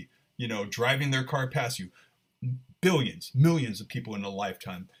see, driving their car past you, billions, millions of people in a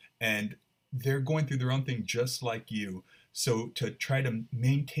lifetime, and they're going through their own thing just like you. So to try to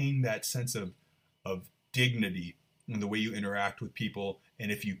maintain that sense of dignity in the way you interact with people,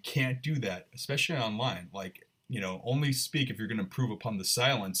 and if you can't do that, especially online, like, only speak if you're going to improve upon the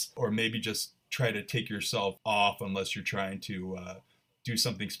silence, or maybe just try to take yourself off unless you're trying to do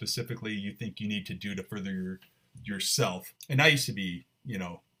something specifically you think you need to do to further yourself. And I used to be,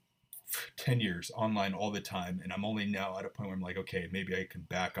 10 years online all the time, and I'm only now at a point where I'm like, okay, maybe I can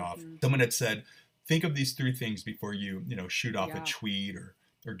back off. Someone had said, think of these 3 things before you shoot off a tweet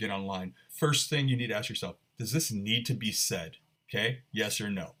or get online. First thing you need to ask yourself, does this need to be said? Okay, yes or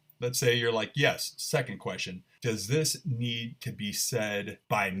no? Let's say you're like, yes. Second question, does this need to be said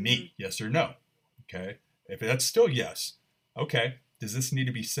by me? Yes or no? Okay, if that's still yes, okay, does this need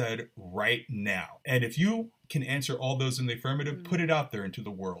to be said right now? And if you can answer all those in the affirmative, put it out there into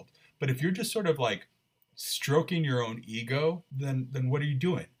the world. But if you're just sort of like stroking your own ego, then what are you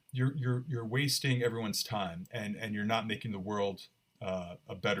doing? You're wasting everyone's time, and you're not making the world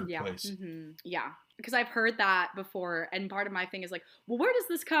a better place. Yeah, because I've heard that before, and part of my thing is like, well, where does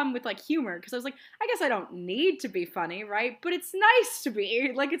this come with like humor? Because I was like, I guess I don't need to be funny, right? But it's nice to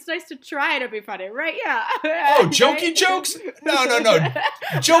be, like, it's nice to try to be funny, right? Yeah. Oh, jokey jokes? No.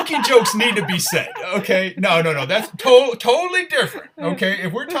 Jokey jokes need to be said, okay? No. That's totally different, okay?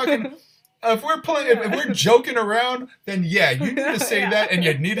 If we're talking... If we're joking around, then yeah, you need to say that, and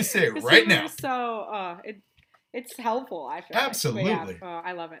you need to say it right now. So it's helpful, I feel. Absolutely. Like. Yeah,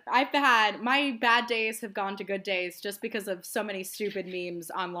 I love it. My bad days have gone to good days just because of so many stupid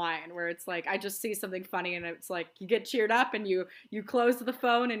memes online, where it's like I just see something funny and it's like you get cheered up and you close the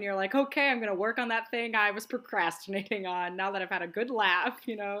phone and you're like, okay, I'm gonna work on that thing I was procrastinating on now that I've had a good laugh,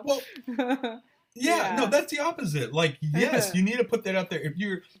 Well. Yeah, no, that's the opposite. Like, yes, you need to put that out there. If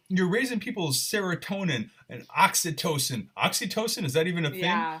you're raising people's serotonin and oxytocin. Oxytocin, is that even a thing?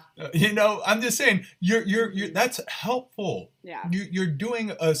 Yeah. I'm just saying you're that's helpful. Yeah. You're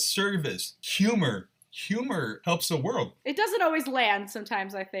doing a service. Humor helps the world. It doesn't always land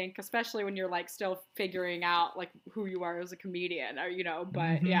sometimes, I think, especially when you're like still figuring out like who you are as a comedian, or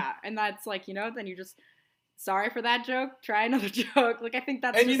but yeah, and that's like, then you just sorry for that joke. Try another joke. Like, I think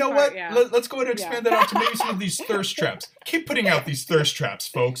that's. And you know what? Yeah. Let's go ahead and expand that out to maybe some of these thirst traps. Keep putting out these thirst traps,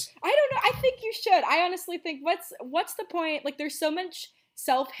 folks. I don't know. I think you should. I honestly think what's the point? Like, there's so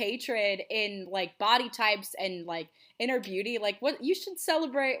self-hatred in like body types and like inner beauty. Like, what you should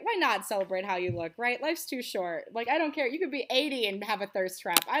celebrate. Why not celebrate how you look, right? Life's too short. Like, I don't care. You could be 80 and have a thirst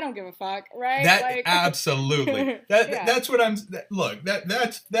trap. I don't give a fuck, right? That like, absolutely. Yeah. That's what I'm. Look,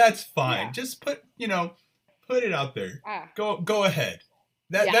 that's fine. Yeah. Just put it out there. Ah. Go ahead.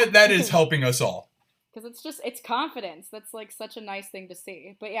 Yeah. That is helping us all. Because it's confidence. That's like such a nice thing to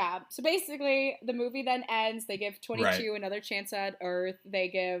see. But yeah, so basically the movie then ends. They give 22 Right. another chance at Earth. They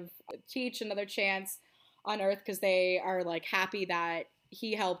give Teach another chance on Earth because they are like happy that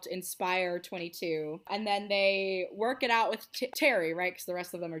he helped inspire 22. And then they work it out with Terry, right? Because the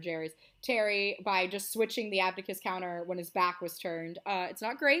rest of them are Jerry's. Terry, by just switching the abacus counter when his back was turned. It's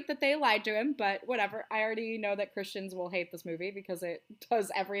not great that they lied to him, but whatever. I already know that Christians will hate this movie because it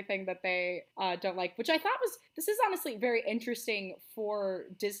does everything that they don't like, which I thought this is honestly very interesting for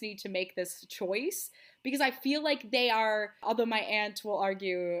Disney to make this choice. Because I feel like they are, although my aunt will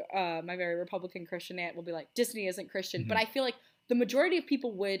argue, my very Republican Christian aunt will be like, Disney isn't Christian. Mm-hmm. But I feel like the majority of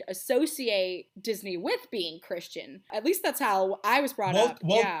people would associate Disney with being Christian. At least that's how I was brought up.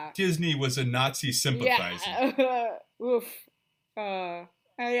 Walt yeah. Disney was a Nazi sympathizer. Yeah. Oof.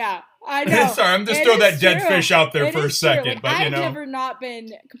 Yeah, I know. Sorry, I'm just throwing that dead fish out there for a second. Like, but I've never not been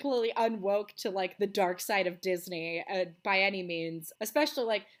completely unwoke to like the dark side of Disney by any means. Especially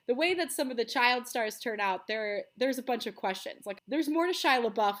like the way that some of the child stars turn out. There's a bunch of questions. Like there's more to Shia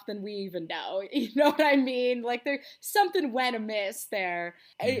LaBeouf than we even know. You know what I mean? Like there's something went amiss there.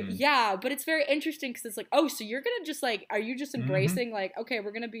 Mm-hmm. Yeah, but it's very interesting because it's like, oh, so you're gonna just like, are you just embracing mm-hmm. like, okay,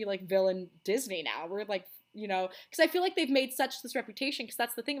 we're gonna be like villain Disney now? We're like. You know, because I feel like they've made such this reputation, because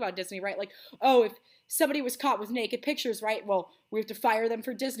that's the thing about Disney, right? Like, oh, if somebody was caught with naked pictures, right? Well, we have to fire them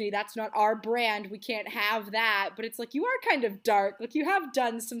for Disney. That's not our brand. We can't have that. But it's like, you are kind of dark. Like, you have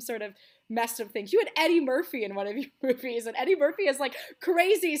done some sort of messed up things. You had Eddie Murphy in one of your movies, and Eddie Murphy is like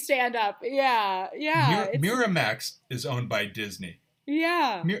crazy stand-up. Yeah. Miramax is owned by Disney.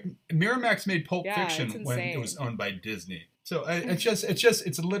 Yeah. Miramax made Pulp Fiction when it was owned by Disney. So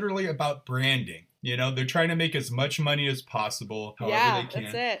it's literally about branding. You know, they're trying to make as much money as possible, however they can.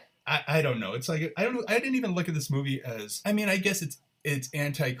 That's it. I don't know. It's like, I don't know. I didn't even look at this movie as, I mean, I guess it's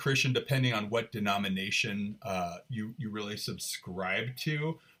anti-Christian depending on what denomination you really subscribe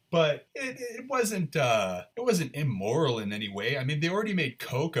to. But it wasn't immoral in any way. I mean, they already made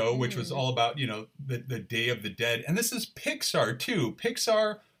Coco, which was all about, you know, the Day of the Dead. And this is Pixar too.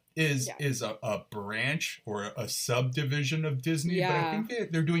 Pixar is a branch or a subdivision of Disney, but I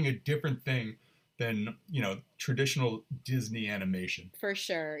think they're doing a different thing than, you know, traditional Disney animation. For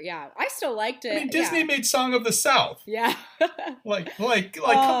sure, yeah. I still liked it. I mean, Disney made Song of the South. Yeah. like, come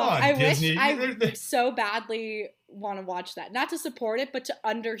on, Disney. I so badly want to watch that. Not to support it, but to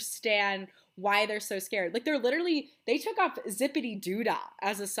understand why they're so scared. Like, they took off Zippity Doo-Dah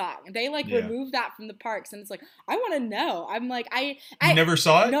as a song. They removed that from the parks, and it's like, I want to know. I'm like, I You never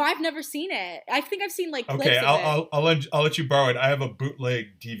saw it? No, I've never seen it. I think I've seen like clips of it. I'll let you borrow it. I have a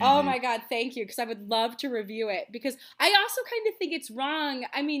bootleg DVD. Oh my God, thank you, because I would love to review it, because I also kind of think it's wrong.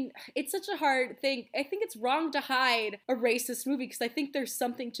 I mean, it's such a hard thing. I think it's wrong to hide a racist movie, because I think there's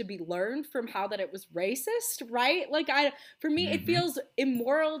something to be learned from how that it was racist, right? Like, for me, it feels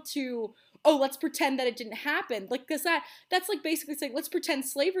immoral to, oh, let's pretend that it didn't happen. Like, because that's like basically saying, let's pretend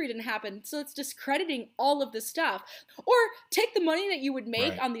slavery didn't happen. So it's discrediting all of this stuff. Or take the money that you would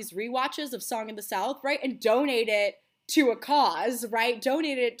make on these rewatches of Song of the South, right, and donate it to a cause, right?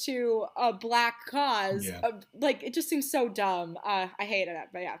 Donate it to a black cause. Yeah. Like, it just seems so dumb. I hated it,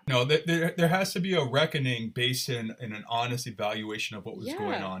 but yeah. No, there has to be a reckoning based in an honest evaluation of what was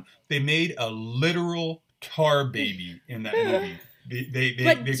going on. They made a literal tar baby in that movie. They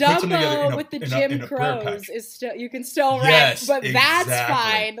put them together with the Jim Crows is still, you can still rent, but that's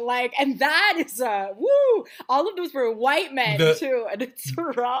fine. Like, and that is all of those were white men too, and it's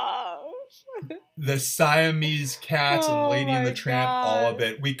wrong. The Siamese cats and Lady and the Tramp, all of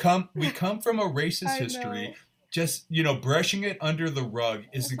it. We come from a racist history. Just, you know, brushing it under the rug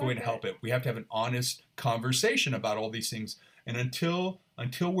isn't going to help it. We have to have an honest conversation about all these things. And until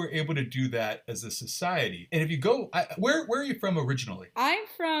we're able to do that as a society. And if you go, where are you from originally?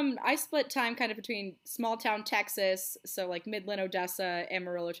 I split time kind of between small town Texas, so like Midland, Odessa,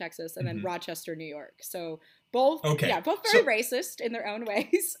 Amarillo, Texas, and then Rochester, New York. So both very racist in their own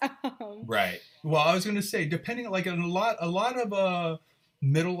ways. Right. Well, I was going to say, depending, like in a lot of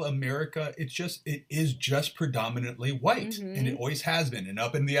middle America, it is just predominantly white, and it always has been. And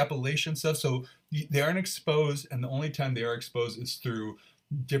up in the Appalachian stuff, so they aren't exposed, and the only time they are exposed is through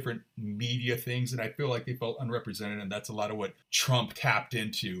different media things, and I feel like they felt unrepresented, and that's a lot of what Trump tapped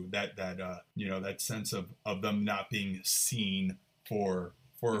into, that sense of them not being seen for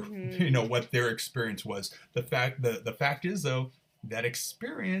Mhm. you know, what their experience was. The fact is though, that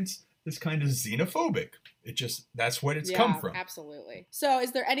experience is kind of xenophobic. It just, that's what it's come Yeah, from. absolutely. So,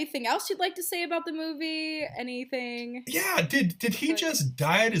 is there anything else you'd like to say about the movie? Anything? Yeah, did he Like- just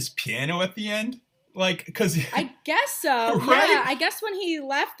die at his piano at the end? Like, because I guess so. Right? Yeah, I guess when he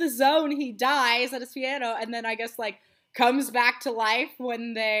left the zone, he dies at his piano, and then I guess like comes back to life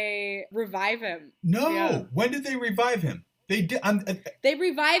when they revive him. no, Yeah. when did they revive him? They did. They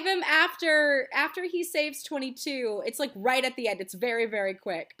revive him after he saves 22. It's like right at the end. It's very, very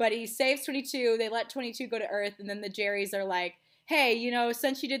quick. But he saves 22. They let 22 go to Earth, and then the Jerrys are like, "Hey, you know,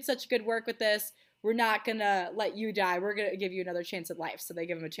 since you did such good work with this, we're not gonna let you die. We're gonna give you another chance at life." So they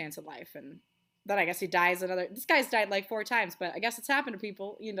give him a chance at life, and then I guess he dies another. This guy's died like 4 times, but I guess it's happened to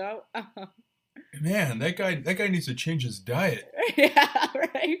people, you know. Man, that guy needs to change his diet. Yeah,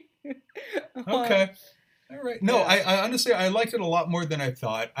 right. Okay. All right. No, Yeah. I honestly, I liked it a lot more than I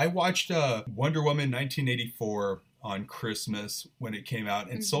thought. I watched Wonder Woman 1984 on Christmas when it came out,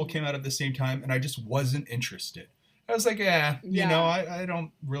 and Soul Mhm. came out at the same time, and I just wasn't interested. I was like, yeah, you know, I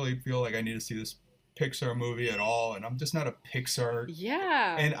don't really feel like I need to see this Pixar movie at all, and I'm just not a Pixar.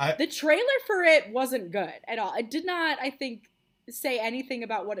 Yeah. And The trailer for it wasn't good at all. It did not, I think, say anything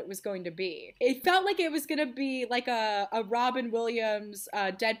about what it was going to be. It felt like it was going to be like a Robin Williams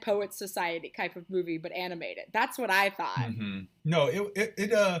Dead Poets Society type of movie, but animated. That's what I thought. Mhm. No,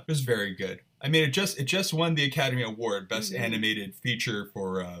 it was very good. I mean, it just won the Academy Award Best Mhm. Animated Feature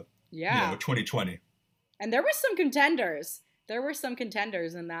for Yeah. 2020. And there were some contenders. There were some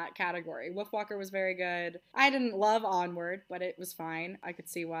contenders in that category. Wolfwalker was very good. I didn't love Onward, but it was fine. I could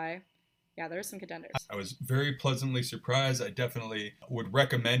see why. Yeah, there were some contenders. I was very pleasantly surprised. I definitely would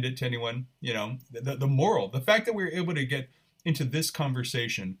recommend it to anyone. You know, the moral, the fact that we were able to get into this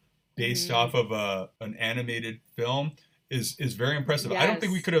conversation based Mhm. off of an animated film is very impressive. I don't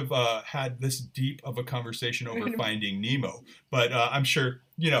think we Yes. could have had this deep of a conversation over Finding Nemo, but I'm sure,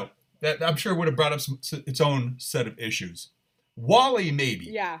 you know, that I'm sure would have brought up its own set of issues. Wall-E maybe.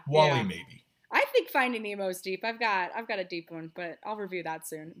 Yeah. Wall-E yeah. maybe. I think Finding Nemo's deep. I've got a deep one, but I'll review that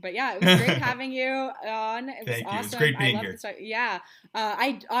soon. But yeah, it was great having you on. It was Thank you. awesome. It's great being I loved here. the stuff. Yeah.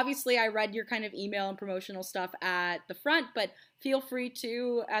 I read your kind of email and promotional stuff at the front, but feel free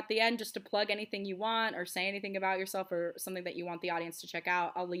to at the end just to plug anything you want or say anything about yourself or something that you want the audience to check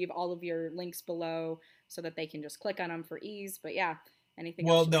out. I'll leave all of your links below so that they can just click on them for ease. But yeah. Anything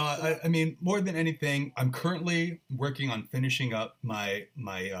Well, else? no, I mean, more than anything, I'm currently working on finishing up my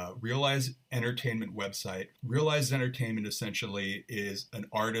Realize Entertainment website. Realize Entertainment essentially is an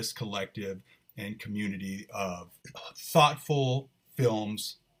artist collective and community of thoughtful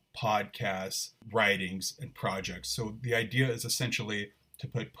films, podcasts, writings, and projects. So the idea is essentially to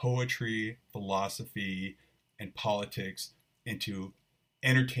put poetry, philosophy, and politics into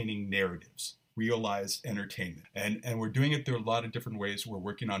entertaining narratives. Realized entertainment, and we're doing it through a lot of different ways. We're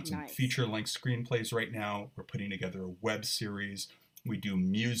working on some Nice. feature-length screenplays right now. We're putting together a web series. We do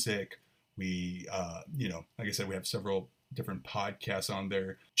music. We you know, like I said, we have several different podcasts on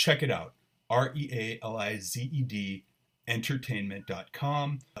there. Check it out. REALIZED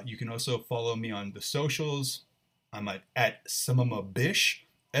entertainment.com. You can also follow me on the socials. I'm at Sumama Bish,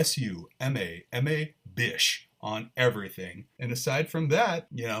 SUMAMA Bish, on everything. And aside from that,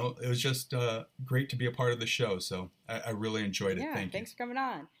 you know, it was just great to be a part of the show. So I really enjoyed it. Yeah, Thank you. thanks for coming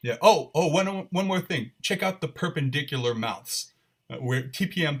on. Yeah. Oh, one more thing. Check out the Perpendicular Mouths. We're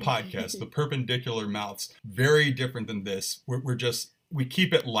TPM podcast, the Perpendicular Mouths. Very different than this. We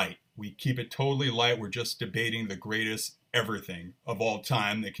keep it light. We keep it totally light. We're just debating the greatest everything of all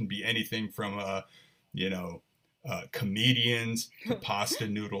time. That can be anything from comedians to pasta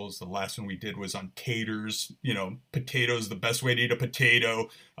noodles. The last one we did was on taters. You know, potatoes, the best way to eat a potato.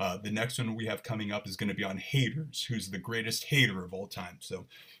 The next one we have coming up is going to be on haters. Who's the greatest hater of all time? So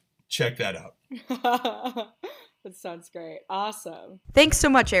check that out. That sounds great. Awesome. Thanks so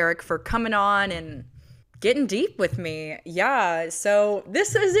much, Eric, for coming on and getting deep with me. Yeah, so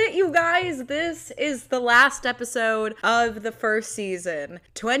this is it, you guys. This is the last episode of the first season.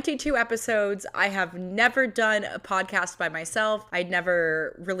 22 episodes. I have never done a podcast by myself. I'd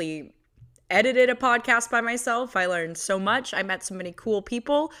never really edited a podcast by myself. I learned so much. I met so many cool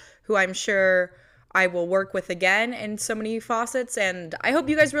people who I'm sure I will work with again in so many facets, and I hope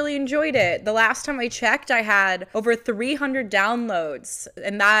you guys really enjoyed it. The last time I checked, I had over 300 downloads,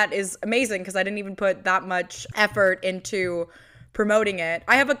 and that is amazing because I didn't even put that much effort into promoting it.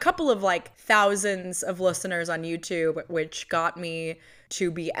 I have a couple of like thousands of listeners on YouTube, which got me to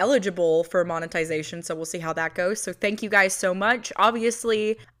be eligible for monetization. So we'll see how that goes. So thank you guys so much.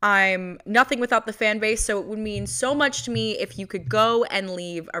 Obviously, I'm nothing without the fan base. So it would mean so much to me if you could go and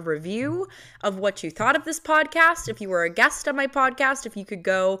leave a review of what you thought of this podcast. If you were a guest on my podcast, if you could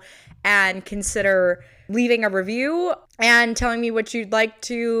go and consider leaving a review and telling me what you'd like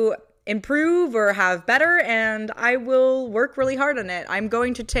to improve or have better, and I will work really hard on it. I'm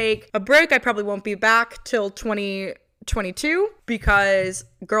going to take a break. I probably won't be back till 2022 because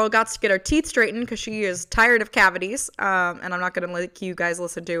girl got to get her teeth straightened because she is tired of cavities, and I'm not going to let you guys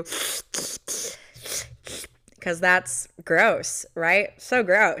listen to because that's gross, right? So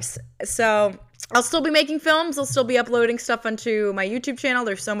gross. So I'll still be making films. I'll still be uploading stuff onto my YouTube channel.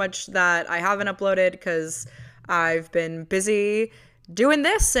 There's so much that I haven't uploaded because I've been busy doing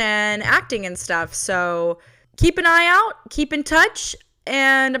this and acting and stuff. So keep an eye out, keep in touch,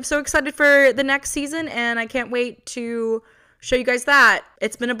 and I'm so excited for the next season, and I can't wait to show you guys that.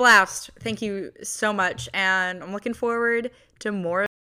 It's been a blast. Thank you so much, and I'm looking forward to more